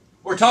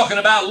 We're talking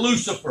about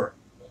Lucifer,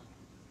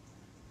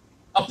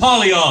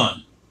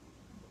 Apollyon,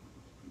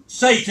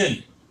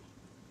 Satan.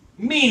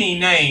 Many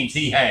names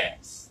he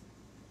has.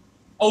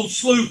 Old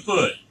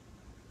Slewfoot,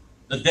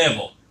 the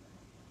devil,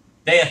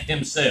 death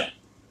himself.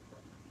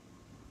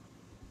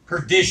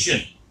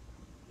 Perdition,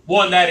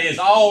 one that is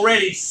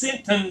already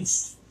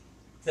sentenced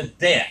to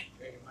death,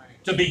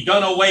 to be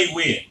done away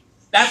with.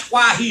 That's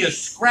why he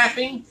is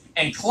scrapping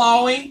and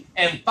clawing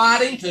and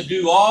fighting to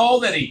do all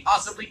that he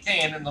possibly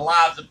can in the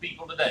lives of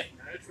people today.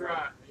 That's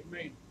right.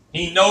 Amen.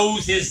 He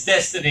knows his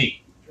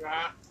destiny. That's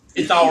right.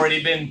 It's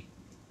already been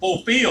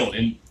fulfilled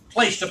and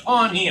placed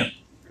upon him.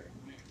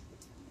 Amen.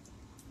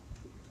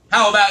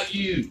 How about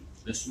you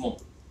this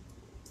morning?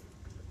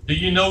 Do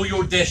you know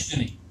your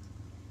destiny?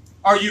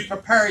 Are you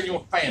preparing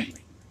your family?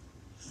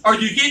 Are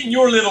you getting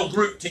your little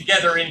group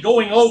together and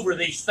going over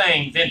these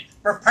things and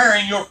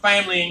preparing your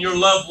family and your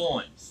loved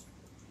ones?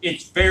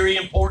 It's very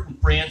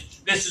important, friends.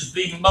 This is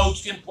the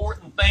most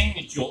important thing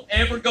that you'll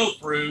ever go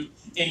through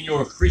in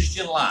your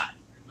Christian life.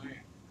 Amen.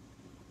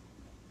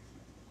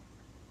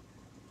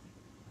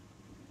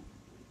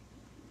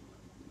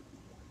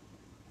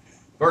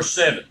 Verse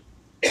 7.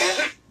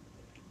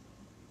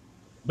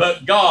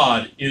 But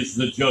God is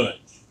the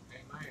judge.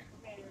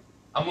 Amen.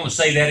 I'm going to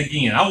say that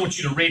again. I want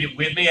you to read it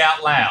with me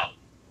out loud.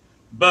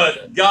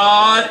 But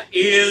God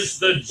is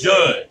the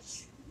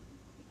judge.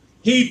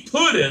 He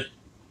putteth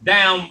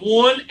down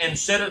one and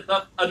setteth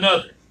up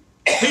another.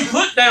 He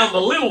put down the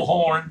little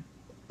horn.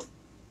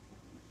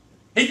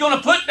 He's going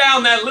to put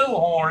down that little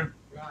horn,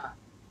 Right.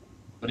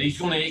 but he's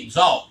going to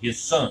exalt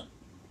his son.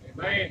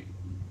 Amen.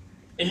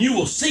 And you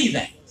will see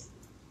that.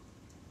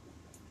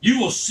 You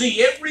will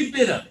see every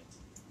bit of it.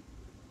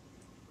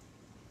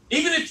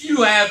 Even if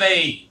you have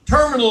a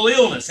terminal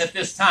illness at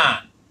this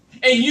time,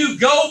 and you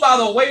go by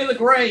the way of the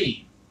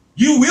grave,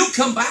 you will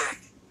come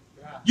back.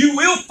 Right. You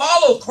will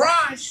follow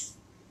Christ.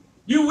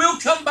 You will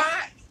come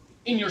back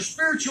in your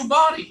spiritual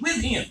body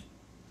with him.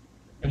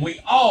 And we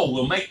all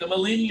will make the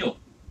millennial.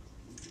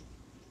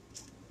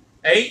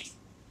 8.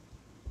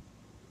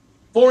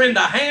 For in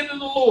the hand of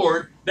the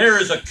Lord there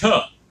is a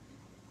cup,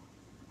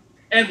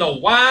 and the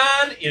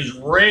wine is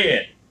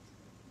red.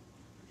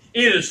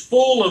 It is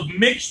full of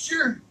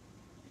mixture,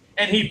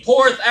 and he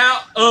poureth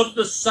out of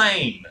the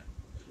same.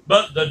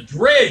 But the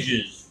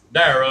dredges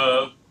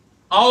thereof,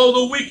 all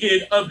the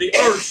wicked of the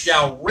earth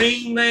shall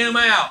wring them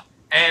out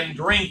and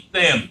drink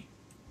them.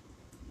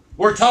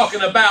 We're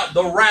talking about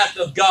the wrath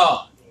of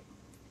God.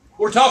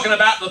 We're talking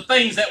about the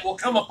things that will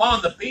come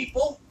upon the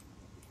people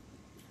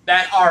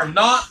that are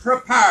not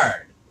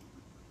prepared.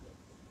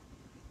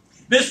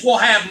 This will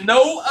have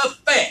no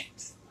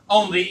effect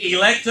on the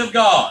elect of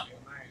God.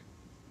 Amen.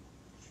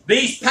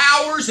 These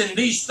powers and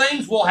these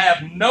things will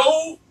have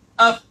no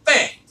effect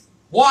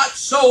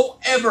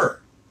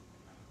whatsoever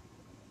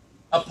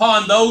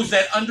upon those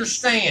that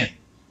understand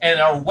and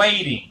are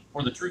waiting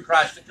for the true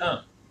Christ to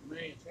come.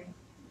 Amen.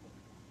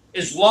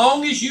 As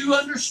long as you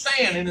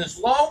understand and as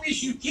long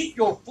as you keep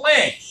your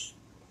flesh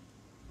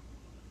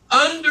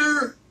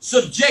under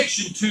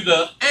subjection to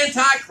the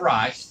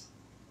Antichrist,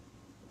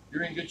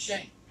 you're in good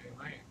shape.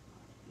 Amen.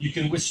 You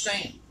can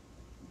withstand.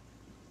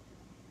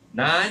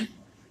 9.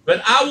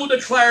 But I will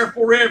declare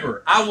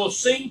forever, I will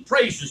sing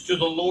praises to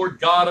the Lord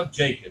God of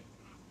Jacob.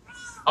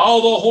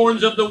 All the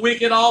horns of the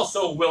wicked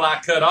also will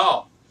I cut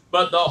off,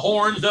 but the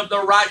horns of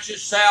the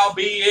righteous shall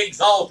be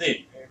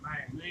exalted.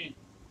 Amen.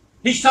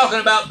 He's talking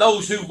about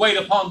those who wait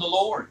upon the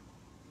Lord.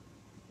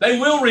 They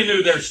will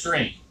renew their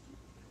strength.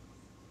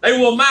 They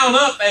will mount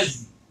up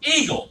as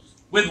eagles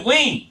with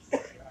wings.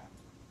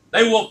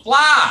 They will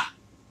fly.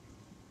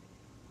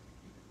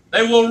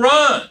 They will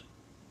run.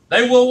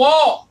 They will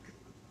walk.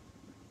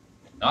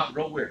 Not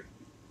grow weary.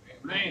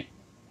 Amen.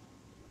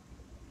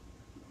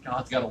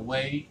 God's got a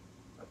way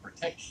of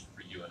protection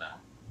for you and I.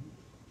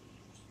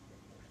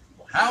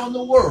 Well, how in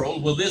the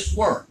world will this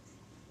work?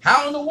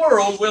 How in the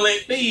world will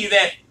it be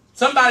that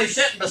somebody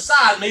sitting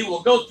beside me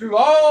will go through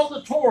all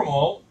the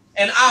turmoil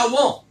and I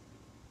won't?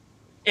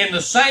 In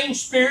the same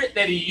spirit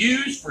that he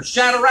used for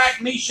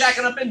Shadrach, Meshach,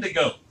 and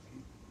Abednego.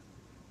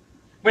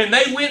 When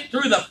they went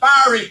through the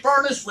fiery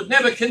furnace with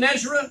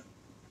Nebuchadnezzar,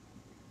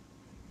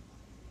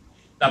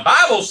 the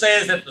Bible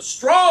says that the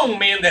strong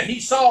men that he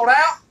sought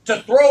out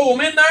to throw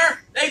them in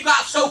there, they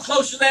got so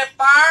close to that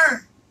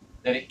fire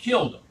that it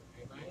killed them.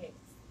 Amen.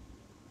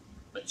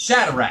 But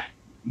Shadrach,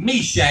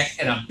 Meshach,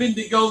 and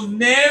Abednego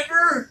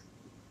never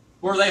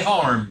were they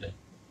harmed.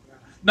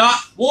 Not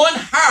one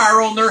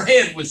hair on their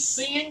head was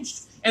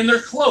singed, and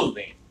their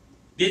clothing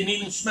didn't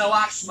even smell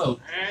like smoke.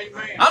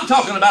 Amen. I'm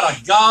talking about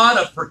a God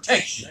of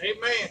protection.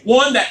 Amen.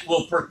 One that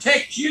will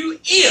protect you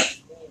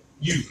if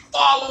you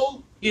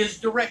follow his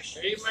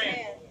direction.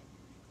 Amen.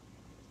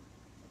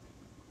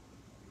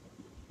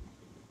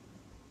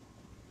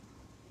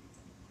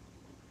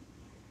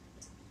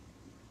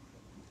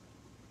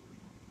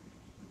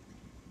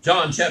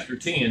 John chapter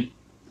 10.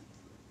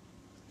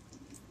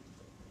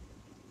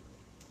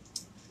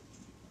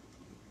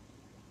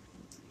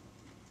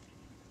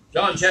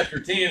 John chapter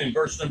 10 and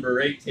verse number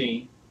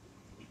 18.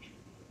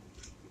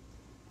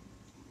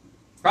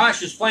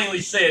 Christ has plainly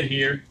said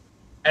here,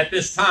 at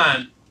this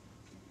time,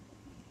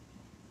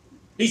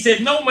 he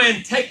said, no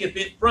man taketh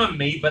it from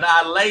me, but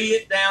I lay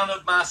it down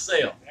of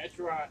myself. That's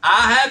right.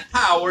 I have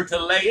power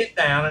to lay it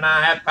down, and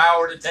I have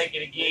power to take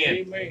it again.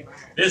 Amen.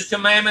 This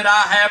commandment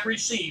I have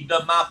received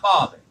of my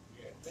Father.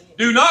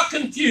 Do not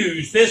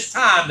confuse this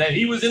time that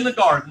he was in the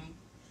garden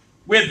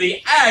with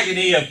the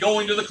agony of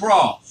going to the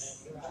cross.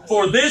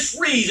 For this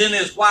reason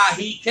is why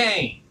he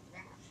came.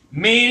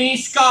 Many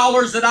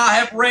scholars that I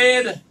have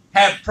read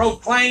have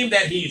proclaimed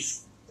that he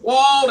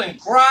squalled and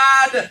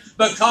cried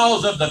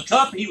because of the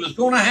cup he was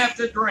going to have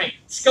to drink.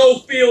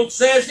 Schofield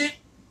says it.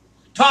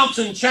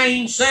 Thompson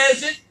Chain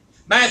says it.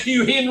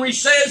 Matthew Henry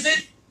says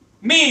it.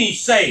 Many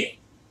say it.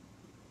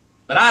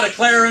 But I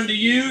declare unto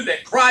you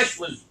that Christ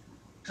was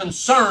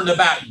concerned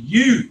about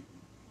you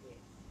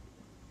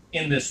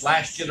in this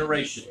last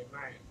generation.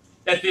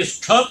 That this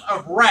cup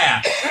of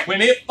wrath,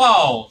 when it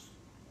falls,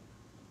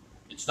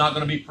 it's not going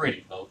to be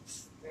pretty,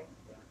 folks.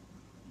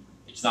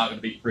 It's not going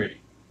to be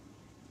pretty.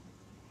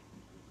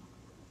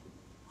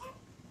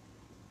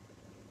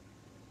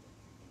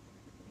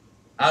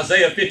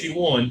 Isaiah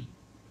 51.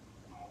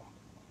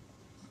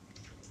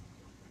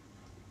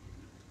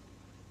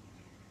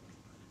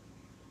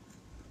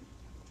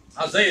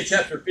 Isaiah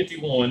chapter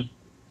 51.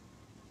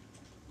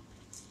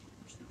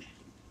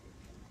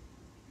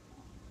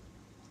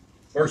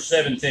 Verse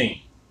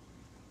 17.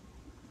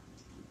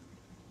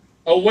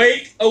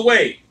 Awake,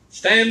 awake,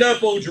 stand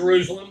up, O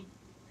Jerusalem,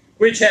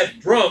 which hath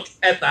drunk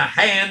at the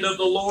hand of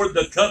the Lord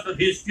the cup of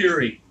his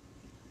fury.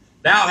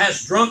 Thou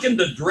hast drunken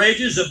the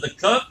dredges of the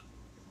cup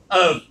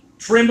of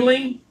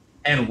trembling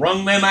and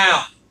wrung them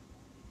out.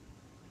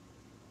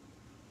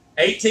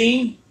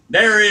 18.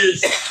 There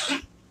is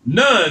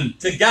none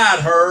to guide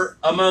her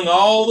among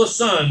all the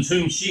sons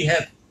whom she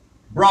hath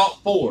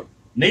brought forth.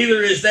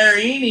 Neither is there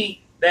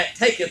any that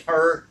taketh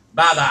her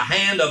by the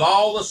hand of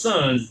all the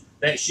sons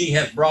that she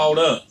hath brought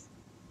up.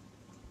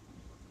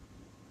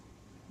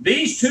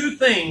 These two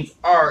things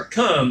are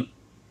come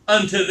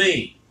unto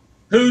thee.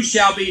 Who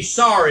shall be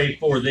sorry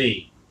for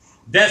thee?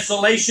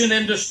 Desolation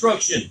and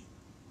destruction,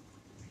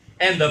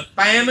 and the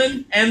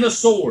famine and the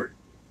sword.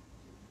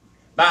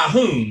 By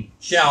whom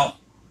shall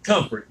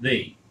comfort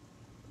thee?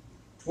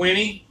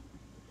 20.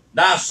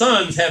 Thy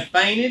sons have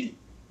fainted.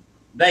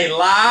 They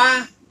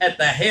lie at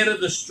the head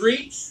of the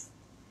streets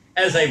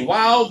as a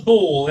wild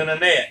bull in a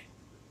net.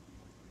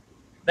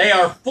 They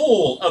are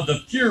full of the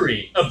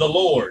fury of the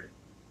Lord,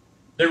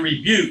 the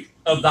rebuke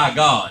of thy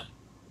God.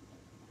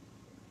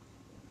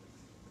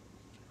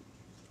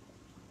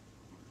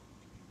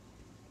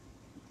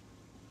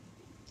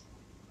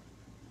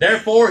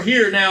 Therefore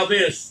hear now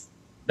this,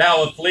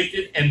 thou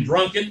afflicted and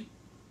drunken,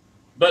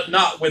 but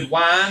not with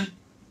wine.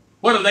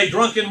 What are they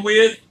drunken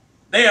with?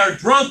 They are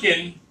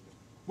drunken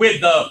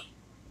with the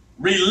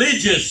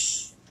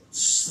religious,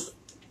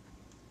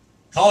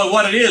 call it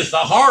what it is, the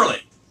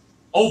harlot,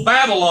 old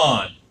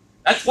Babylon.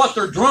 That's what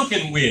they're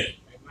drunken with.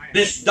 Amen.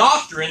 This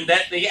doctrine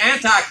that the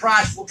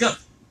Antichrist will come.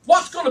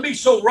 What's going to be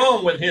so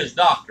wrong with his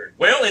doctrine?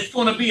 Well, it's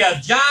going to be a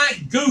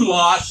giant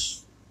goulash,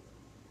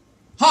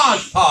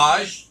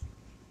 hodgepodge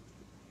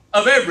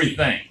of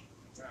everything.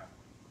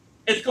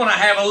 It's going to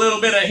have a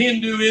little bit of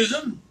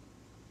Hinduism.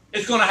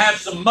 It's going to have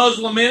some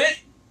Muslim in it.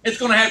 It's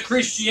going to have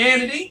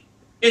Christianity.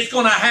 It's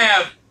going to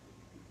have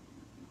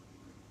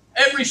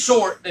every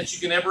sort that you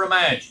can ever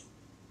imagine.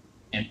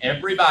 And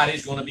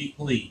everybody's going to be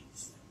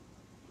pleased.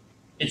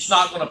 It's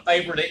not going to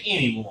favor to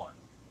anyone.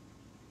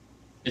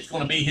 It's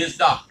going to be his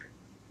doctrine.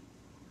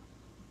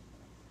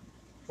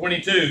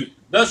 22.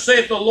 Thus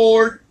saith the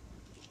Lord,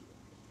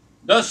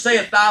 thus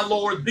saith thy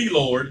Lord, the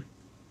Lord,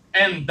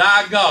 and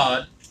thy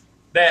God,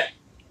 that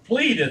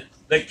pleadeth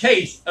the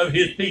case of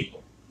his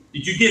people.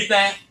 Did you get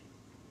that?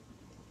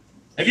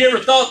 Have you ever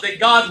thought that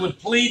God would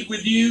plead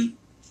with you?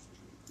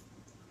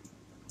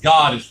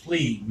 God is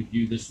pleading with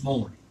you this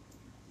morning.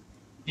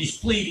 He's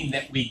pleading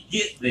that we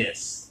get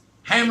this.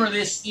 Hammer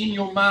this in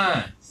your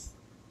minds.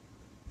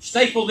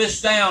 Staple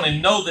this down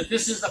and know that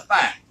this is a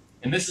fact,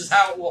 and this is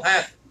how it will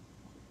happen.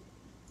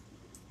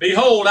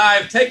 Behold, I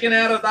have taken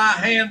out of thy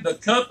hand the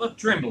cup of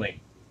trembling,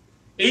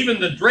 even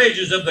the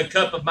dredges of the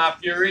cup of my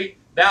fury.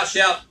 Thou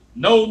shalt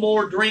no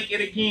more drink it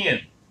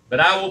again, but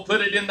I will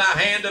put it in the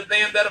hand of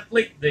them that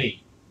afflict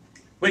thee,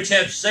 which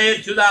have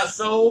said to thy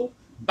soul,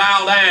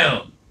 bow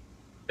down,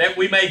 that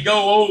we may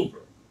go over.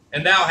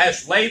 And thou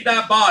hast laid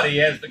thy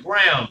body as the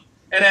ground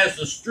and as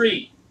the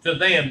street to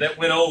them that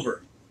went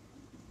over.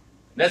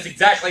 And that's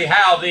exactly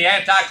how the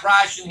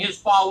Antichrist and his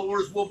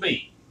followers will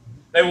be.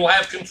 They will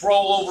have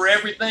control over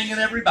everything and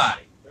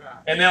everybody.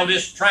 And they'll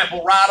just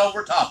trample right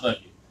over top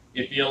of you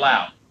if you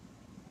allow it.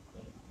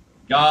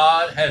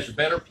 God has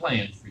better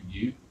plans for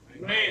you.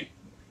 Amen.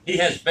 He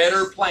has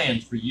better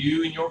plans for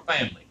you and your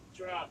family.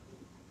 That's right.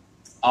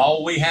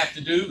 All we have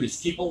to do is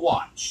keep a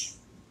watch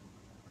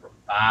for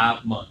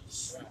 5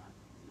 months.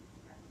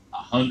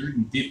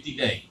 150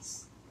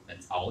 days.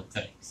 That's all it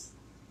takes.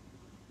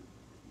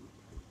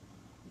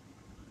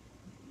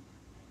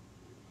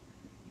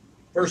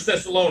 First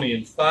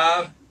Thessalonians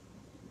 5,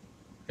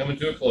 coming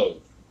to a close.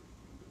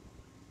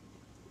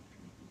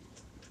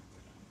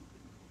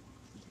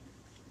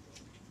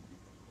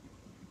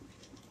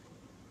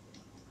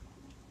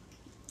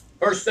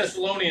 First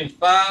Thessalonians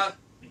 5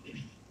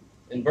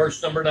 and verse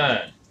number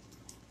 9.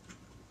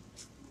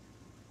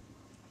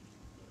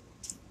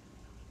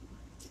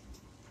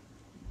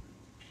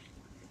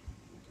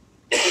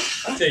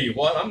 I tell you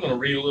what, I'm going to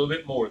read a little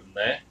bit more than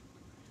that.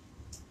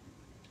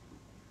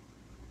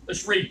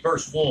 Let's read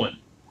verse 1.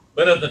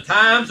 But of the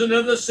times and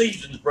of the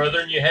seasons,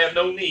 brethren, you have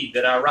no need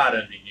that I write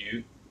unto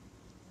you.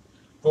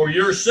 For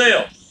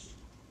yourselves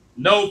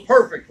know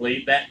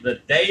perfectly that the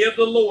day of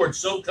the Lord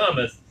so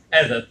cometh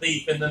as a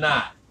thief in the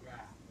night.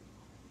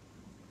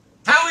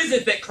 How is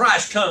it that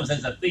Christ comes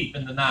as a thief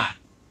in the night?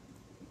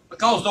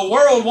 Because the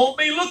world won't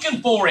be looking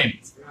for him.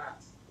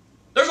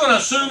 They're going to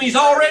assume he's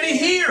already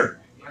here.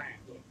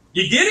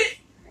 You get it?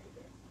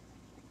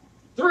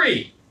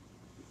 3.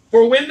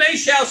 For when they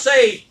shall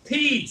say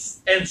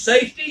peace and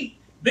safety,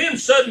 then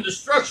sudden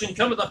destruction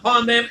cometh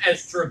upon them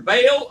as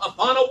travail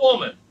upon a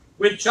woman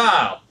with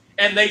child,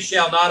 and they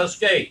shall not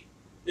escape.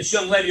 This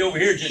young lady over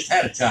here just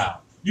had a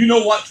child. You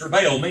know what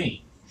travail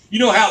means. You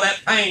know how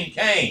that pain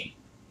came.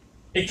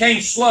 It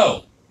came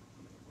slow.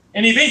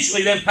 And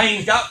eventually them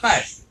pains got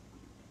faster.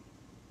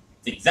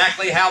 It's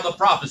exactly how the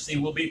prophecy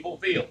will be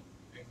fulfilled.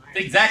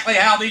 It's exactly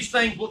how these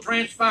things will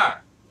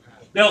transpire.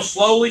 They'll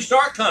slowly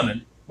start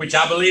coming, which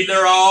I believe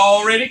they're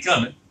already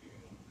coming.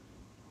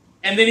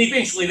 And then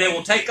eventually they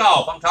will take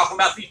off. I'm talking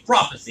about these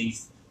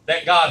prophecies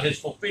that God is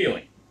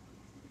fulfilling.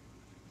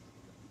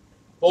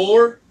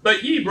 4,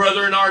 but ye,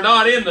 brethren, are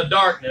not in the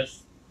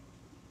darkness,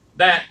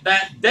 that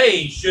that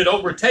day should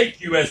overtake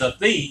you as a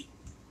thief.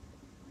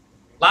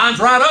 Lines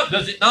right up,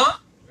 does it not?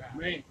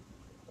 Amen.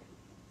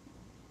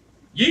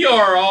 Ye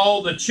are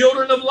all the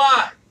children of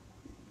light,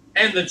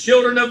 and the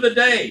children of the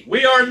day.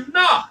 We are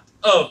not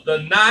of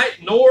the night,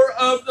 nor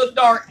of the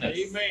darkness.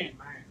 Amen.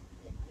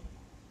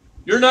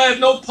 You're not have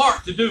no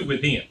part to do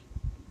with him.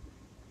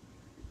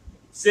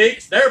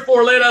 6,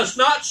 therefore let us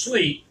not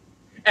sleep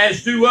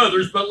as do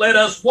others, but let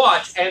us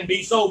watch and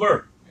be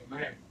sober.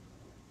 Amen.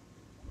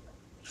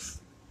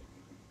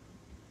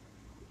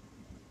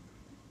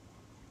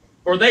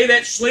 For they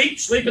that sleep,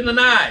 sleep in the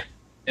night,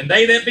 and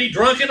they that be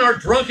drunken are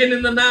drunken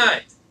in the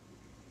night.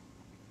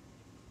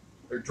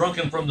 They're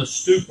drunken from the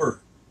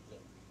stupor.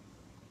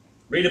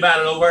 Read about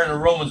it over in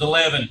Romans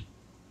 11.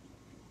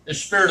 The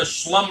spirit of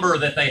slumber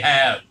that they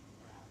have.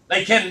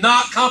 They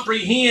cannot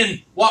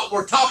comprehend what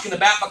we're talking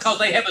about because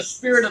they have a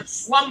spirit of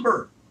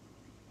slumber.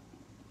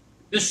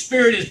 This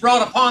spirit is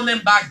brought upon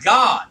them by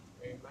God.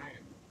 Amen.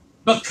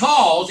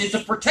 Because it's a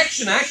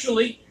protection,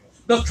 actually,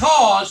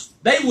 because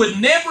they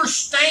would never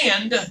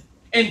stand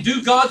and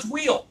do God's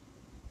will.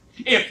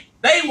 If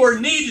they were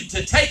needed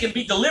to take and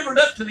be delivered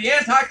up to the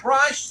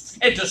Antichrist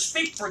and to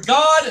speak for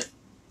God,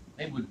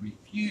 they would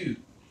refuse.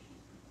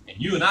 And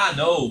you and I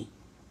know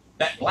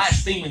that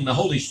blaspheming the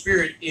Holy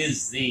Spirit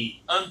is the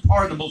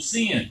unpardonable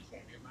sin.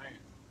 Amen.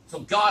 So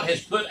God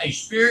has put a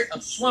spirit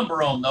of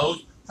slumber on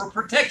those for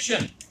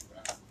protection.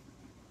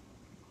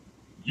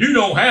 You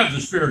don't have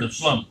the spirit of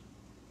slumber.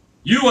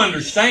 You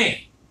understand.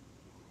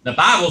 The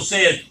Bible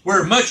says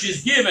where much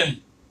is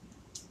given,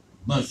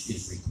 much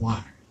is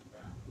required.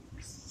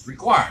 It's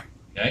required,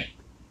 okay?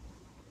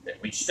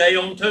 That we stay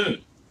on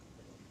tune.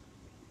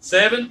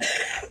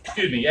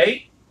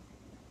 8.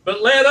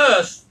 But let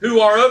us, who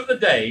are of the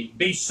day,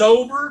 be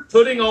sober,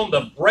 putting on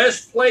the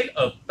breastplate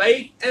of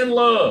faith and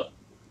love,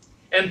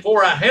 and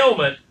for a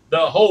helmet,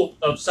 the hope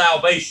of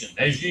salvation.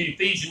 As in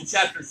Ephesians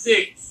chapter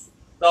 6,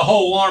 the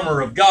whole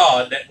armor of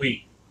God that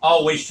we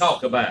always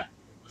talk about.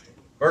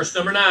 Verse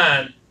number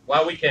 9,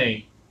 while we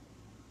came.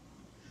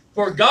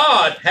 For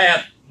God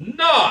hath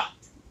not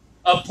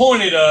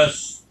appointed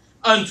us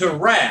unto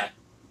wrath,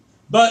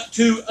 but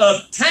to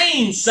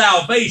obtain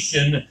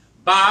salvation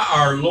by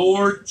our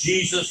Lord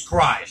Jesus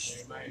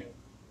Christ. Amen.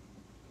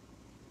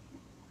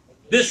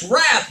 This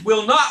wrath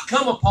will not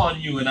come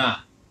upon you and I.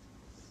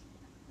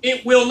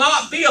 It will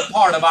not be a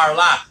part of our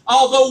life,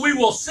 although we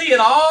will see it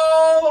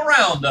all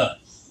around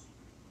us.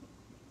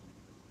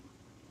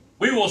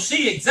 We will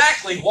see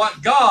exactly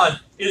what God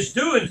is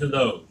doing to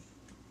those.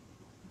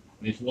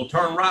 And we'll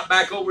turn right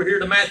back over here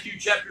to Matthew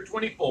chapter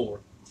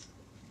 24.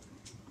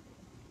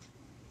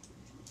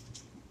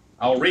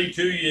 I'll read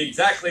to you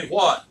exactly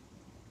what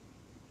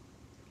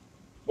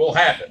will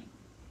happen.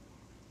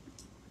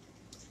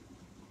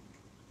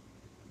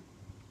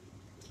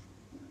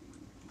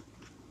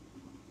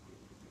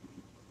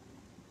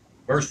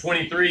 Verse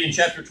 23 in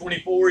chapter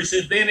 24, he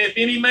says, Then if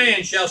any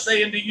man shall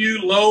say unto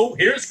you, Lo,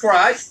 here's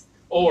Christ,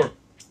 or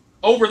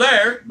over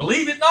there,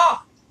 believe it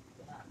not.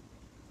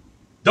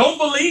 Don't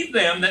believe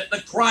them that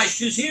the Christ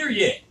is here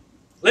yet.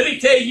 Let me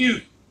tell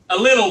you a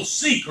little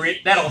secret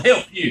that'll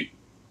help you.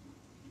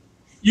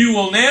 You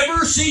will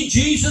never see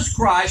Jesus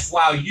Christ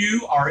while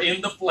you are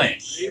in the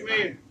flesh.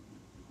 Amen.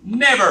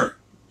 Never.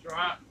 That's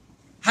right.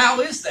 How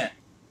is that?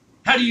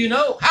 How do you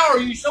know? How are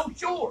you so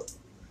sure?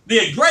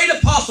 The great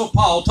apostle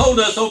Paul told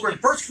us over in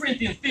 1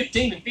 Corinthians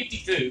 15 and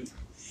 52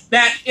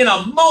 that in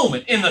a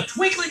moment, in the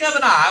twinkling of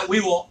an eye, we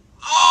will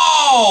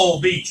all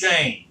be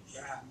changed.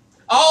 Right.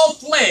 All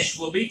flesh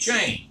will be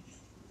changed.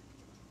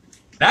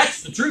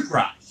 That's the true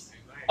Christ.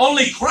 Amen.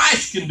 Only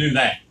Christ can do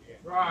that.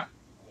 That's right.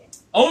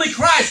 Only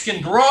Christ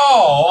can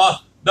draw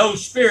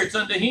those spirits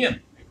unto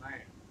him.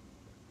 Amen.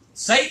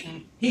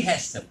 Satan, he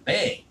has to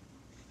beg.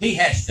 He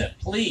has to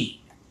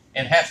plead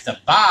and has to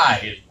buy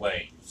his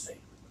way, you see.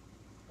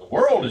 The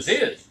world is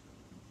his.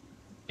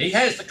 He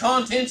has the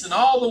contents and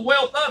all the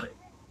wealth of it.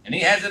 And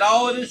he has it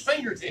all at his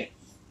fingertips.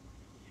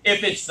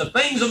 If it's the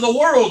things of the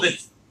world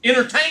that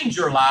entertains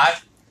your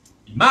life,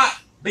 you might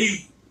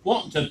be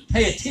wanting to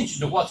pay attention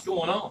to what's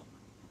going on.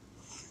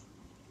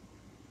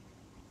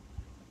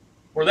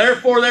 For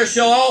therefore there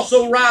shall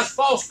also rise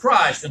false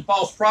Christs and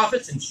false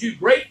prophets, and shew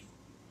great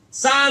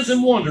signs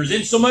and wonders,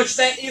 insomuch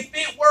that if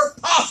it were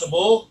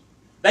possible,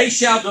 they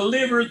shall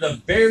deliver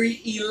the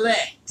very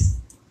elect.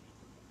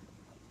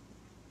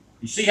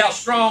 You see how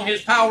strong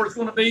his power is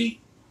going to be?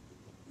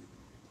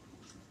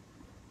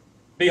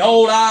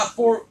 Behold, I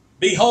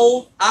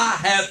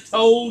have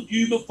told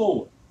you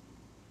before.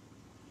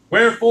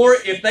 Wherefore,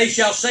 if they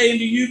shall say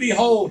unto you,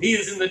 Behold, he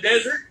is in the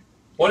desert.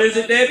 What is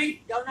it,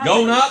 Debbie?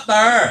 Go not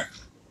there.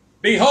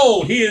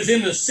 Behold, he is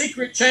in the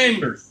secret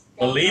chambers.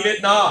 Believe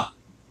it not.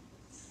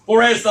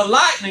 For as the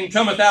lightning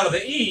cometh out of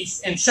the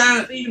east, and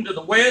shineth even to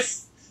the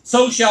west,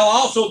 so shall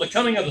also the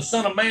coming of the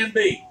Son of Man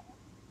be.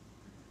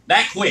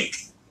 That quick.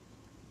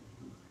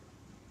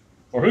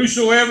 For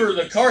whosoever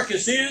the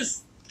carcass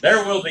is,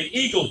 there will the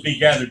eagles be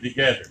gathered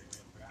together.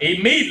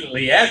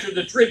 Immediately after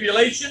the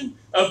tribulation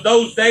of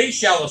those days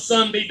shall the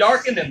sun be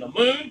darkened, and the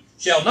moon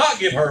shall not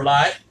give her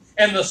light,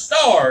 and the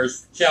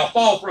stars shall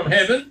fall from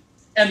heaven,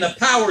 and the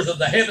powers of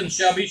the heavens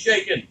shall be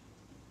shaken.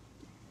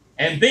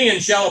 And then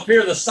shall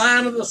appear the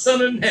sign of the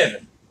Son in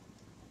heaven,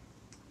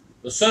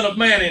 the Son of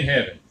Man in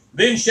heaven.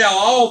 Then shall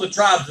all the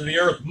tribes of the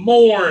earth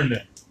mourn,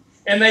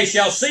 and they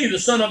shall see the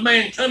Son of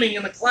Man coming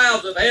in the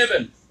clouds of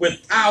heaven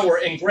with power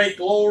and great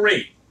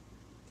glory.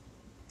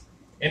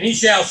 And he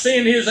shall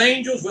send his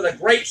angels with a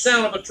great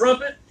sound of a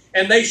trumpet,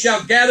 and they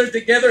shall gather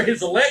together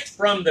his elect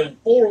from the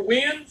four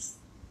winds,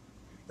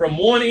 from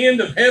one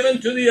end of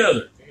heaven to the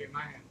other.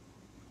 Amen.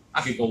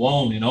 I could go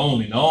on and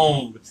on and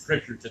on with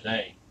Scripture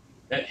today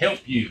that help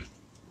you.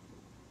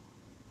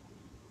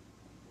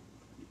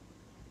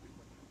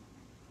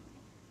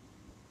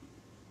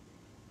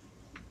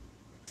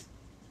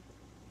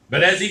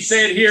 But as he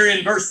said here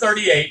in verse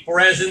 38, For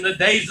as in the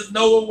days of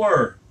Noah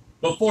were,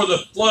 before the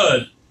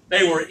flood,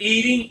 they were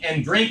eating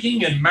and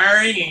drinking and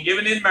marrying and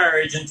giving in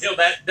marriage until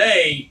that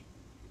day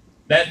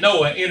that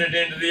Noah entered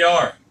into the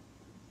ark,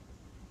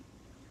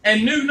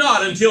 and knew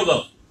not until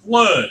the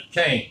flood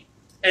came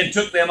and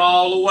took them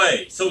all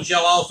away. So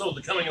shall also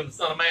the coming of the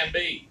Son of Man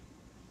be.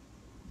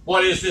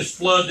 What is this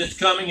flood that's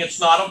coming? It's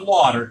not of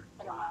water.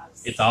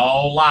 It's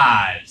all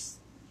lies.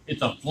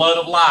 It's a flood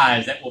of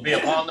lies that will be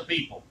upon the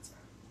people.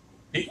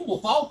 People will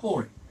fall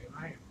for it.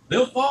 Amen.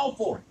 They'll fall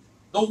for it.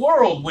 The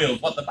world will,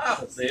 what the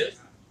Bible says.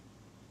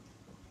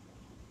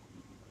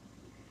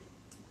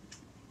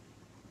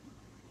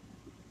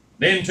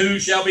 Then two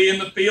shall be in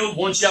the field,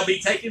 one shall be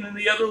taken and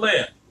the other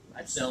left.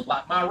 That sounds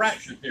like my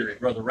rapture theory,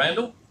 Brother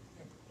Randall.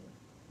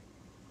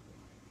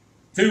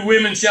 Two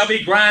women shall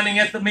be grinding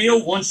at the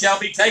mill, one shall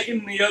be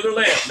taken and the other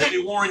left. Let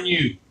me warn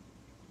you.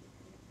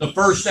 The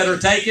first that are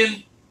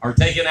taken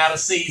out of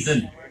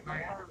season.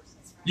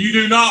 You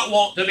do not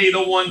want to be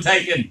the one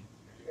taken.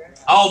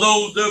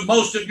 Although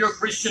most of your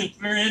Christian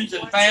friends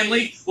and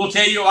family will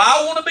tell you,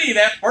 I want to be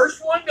that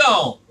first one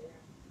gone.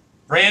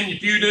 Friend,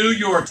 if you do,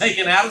 you are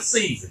taken out of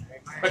season.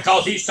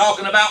 Because he's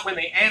talking about when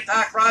the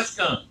Antichrist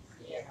comes.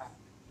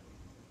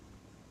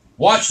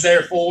 Watch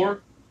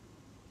therefore,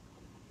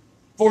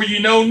 for you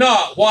know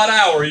not what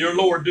hour your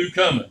Lord do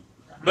cometh.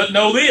 But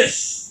know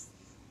this,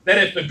 that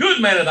if the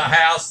good man of the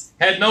house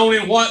had known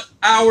in what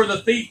hour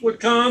the thief would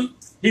come,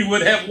 he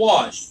would have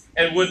watched,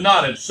 and would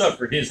not have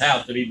suffered his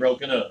house to be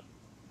broken up.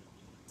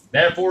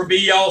 Therefore be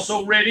ye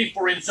also ready,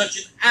 for in such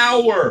an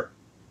hour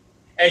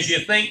as ye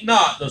think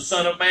not, the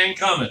Son of Man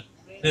cometh,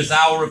 this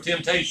hour of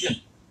temptation.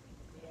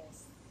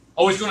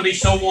 Oh, it's going to be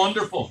so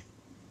wonderful.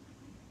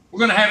 We're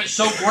going to have it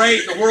so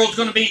great. The world's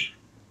going to be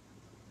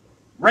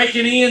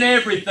raking in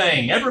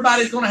everything.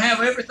 Everybody's going to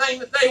have everything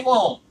that they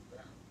want.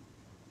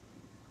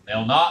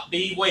 They'll not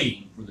be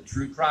waiting for the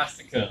true Christ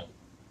to come.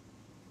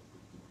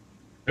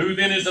 Who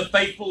then is a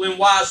faithful and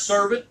wise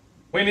servant,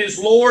 when his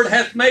Lord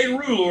hath made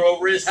ruler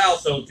over his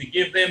household to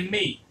give them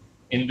meat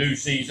in due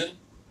season?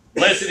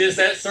 Blessed is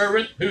that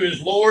servant who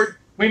his Lord,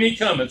 when he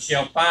cometh,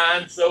 shall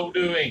find so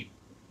doing.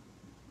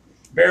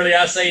 Verily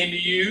I say unto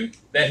you,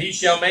 that he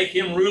shall make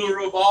him ruler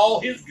of all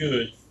his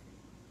goods.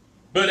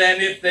 But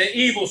and if the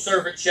evil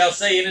servant shall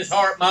say in his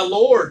heart, My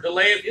Lord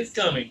delayeth his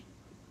coming,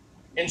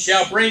 and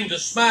shall bring to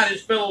smite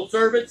his fellow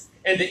servants,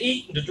 and to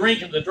eat and to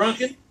drink and the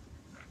drunken,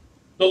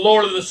 the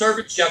Lord of the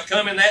servants shall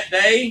come in that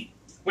day,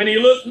 when he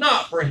look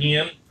not for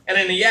him, and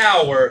in the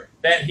hour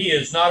that he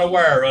is not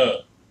aware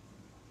of,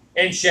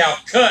 and shall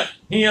cut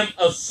him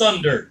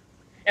asunder,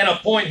 and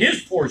appoint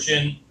his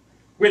portion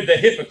with the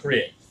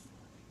hypocrites.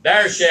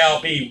 There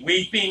shall be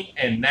weeping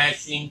and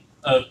gnashing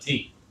of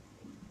teeth.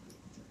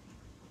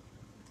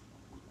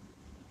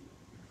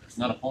 That's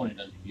not appointed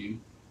unto you.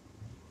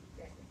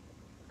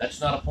 That's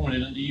not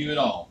appointed unto you at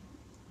all.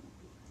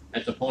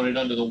 That's appointed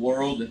unto the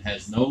world that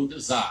has no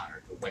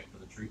desire to wait for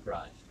the true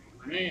Christ.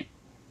 Amen.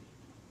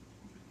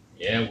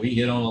 Yeah, we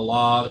hit on a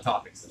lot of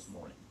topics this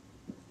morning.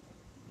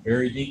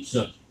 Very deep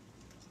subject.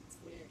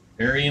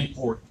 Very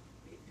important.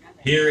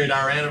 Here at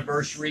our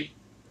anniversary,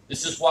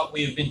 this is what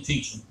we have been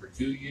teaching for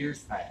 2 years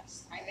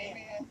past.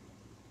 Amen.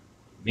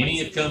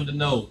 Many have come to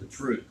know the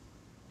truth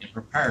and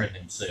preparing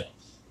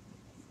themselves.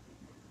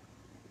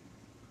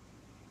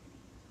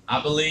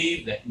 I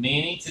believe that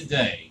many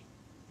today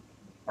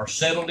are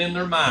settled in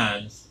their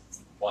minds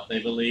what they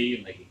believe,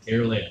 and they can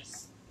care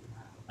less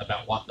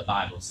about what the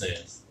Bible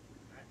says.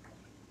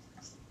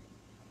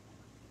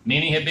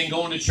 Many have been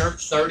going to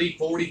church 30,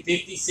 40,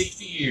 50,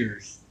 60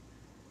 years,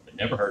 but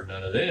never heard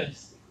none of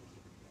this.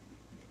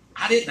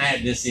 I didn't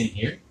add this in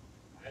here.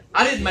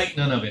 I didn't make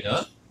none of it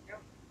up.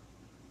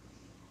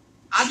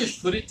 I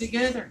just put it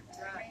together.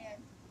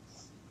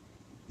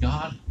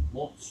 God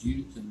wants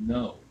you to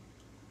know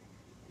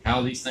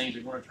how these things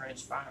are going to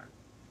transpire.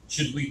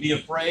 Should we be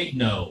afraid?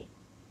 No.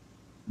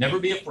 Never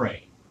be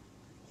afraid.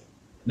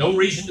 No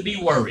reason to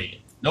be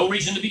worried. No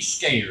reason to be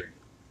scared.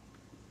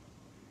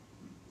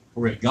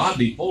 For if God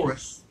be for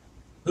us,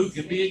 who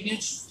can be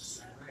against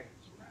us?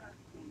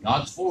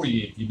 God's for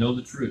you if you know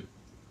the truth.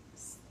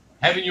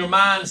 Having your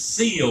mind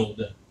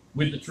sealed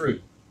with the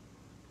truth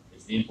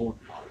is the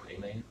important part.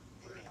 Amen.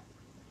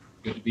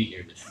 Good to be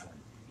here this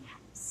morning.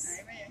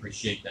 Amen.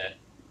 Appreciate that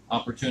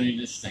opportunity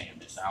to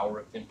stand this hour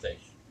of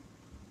temptation.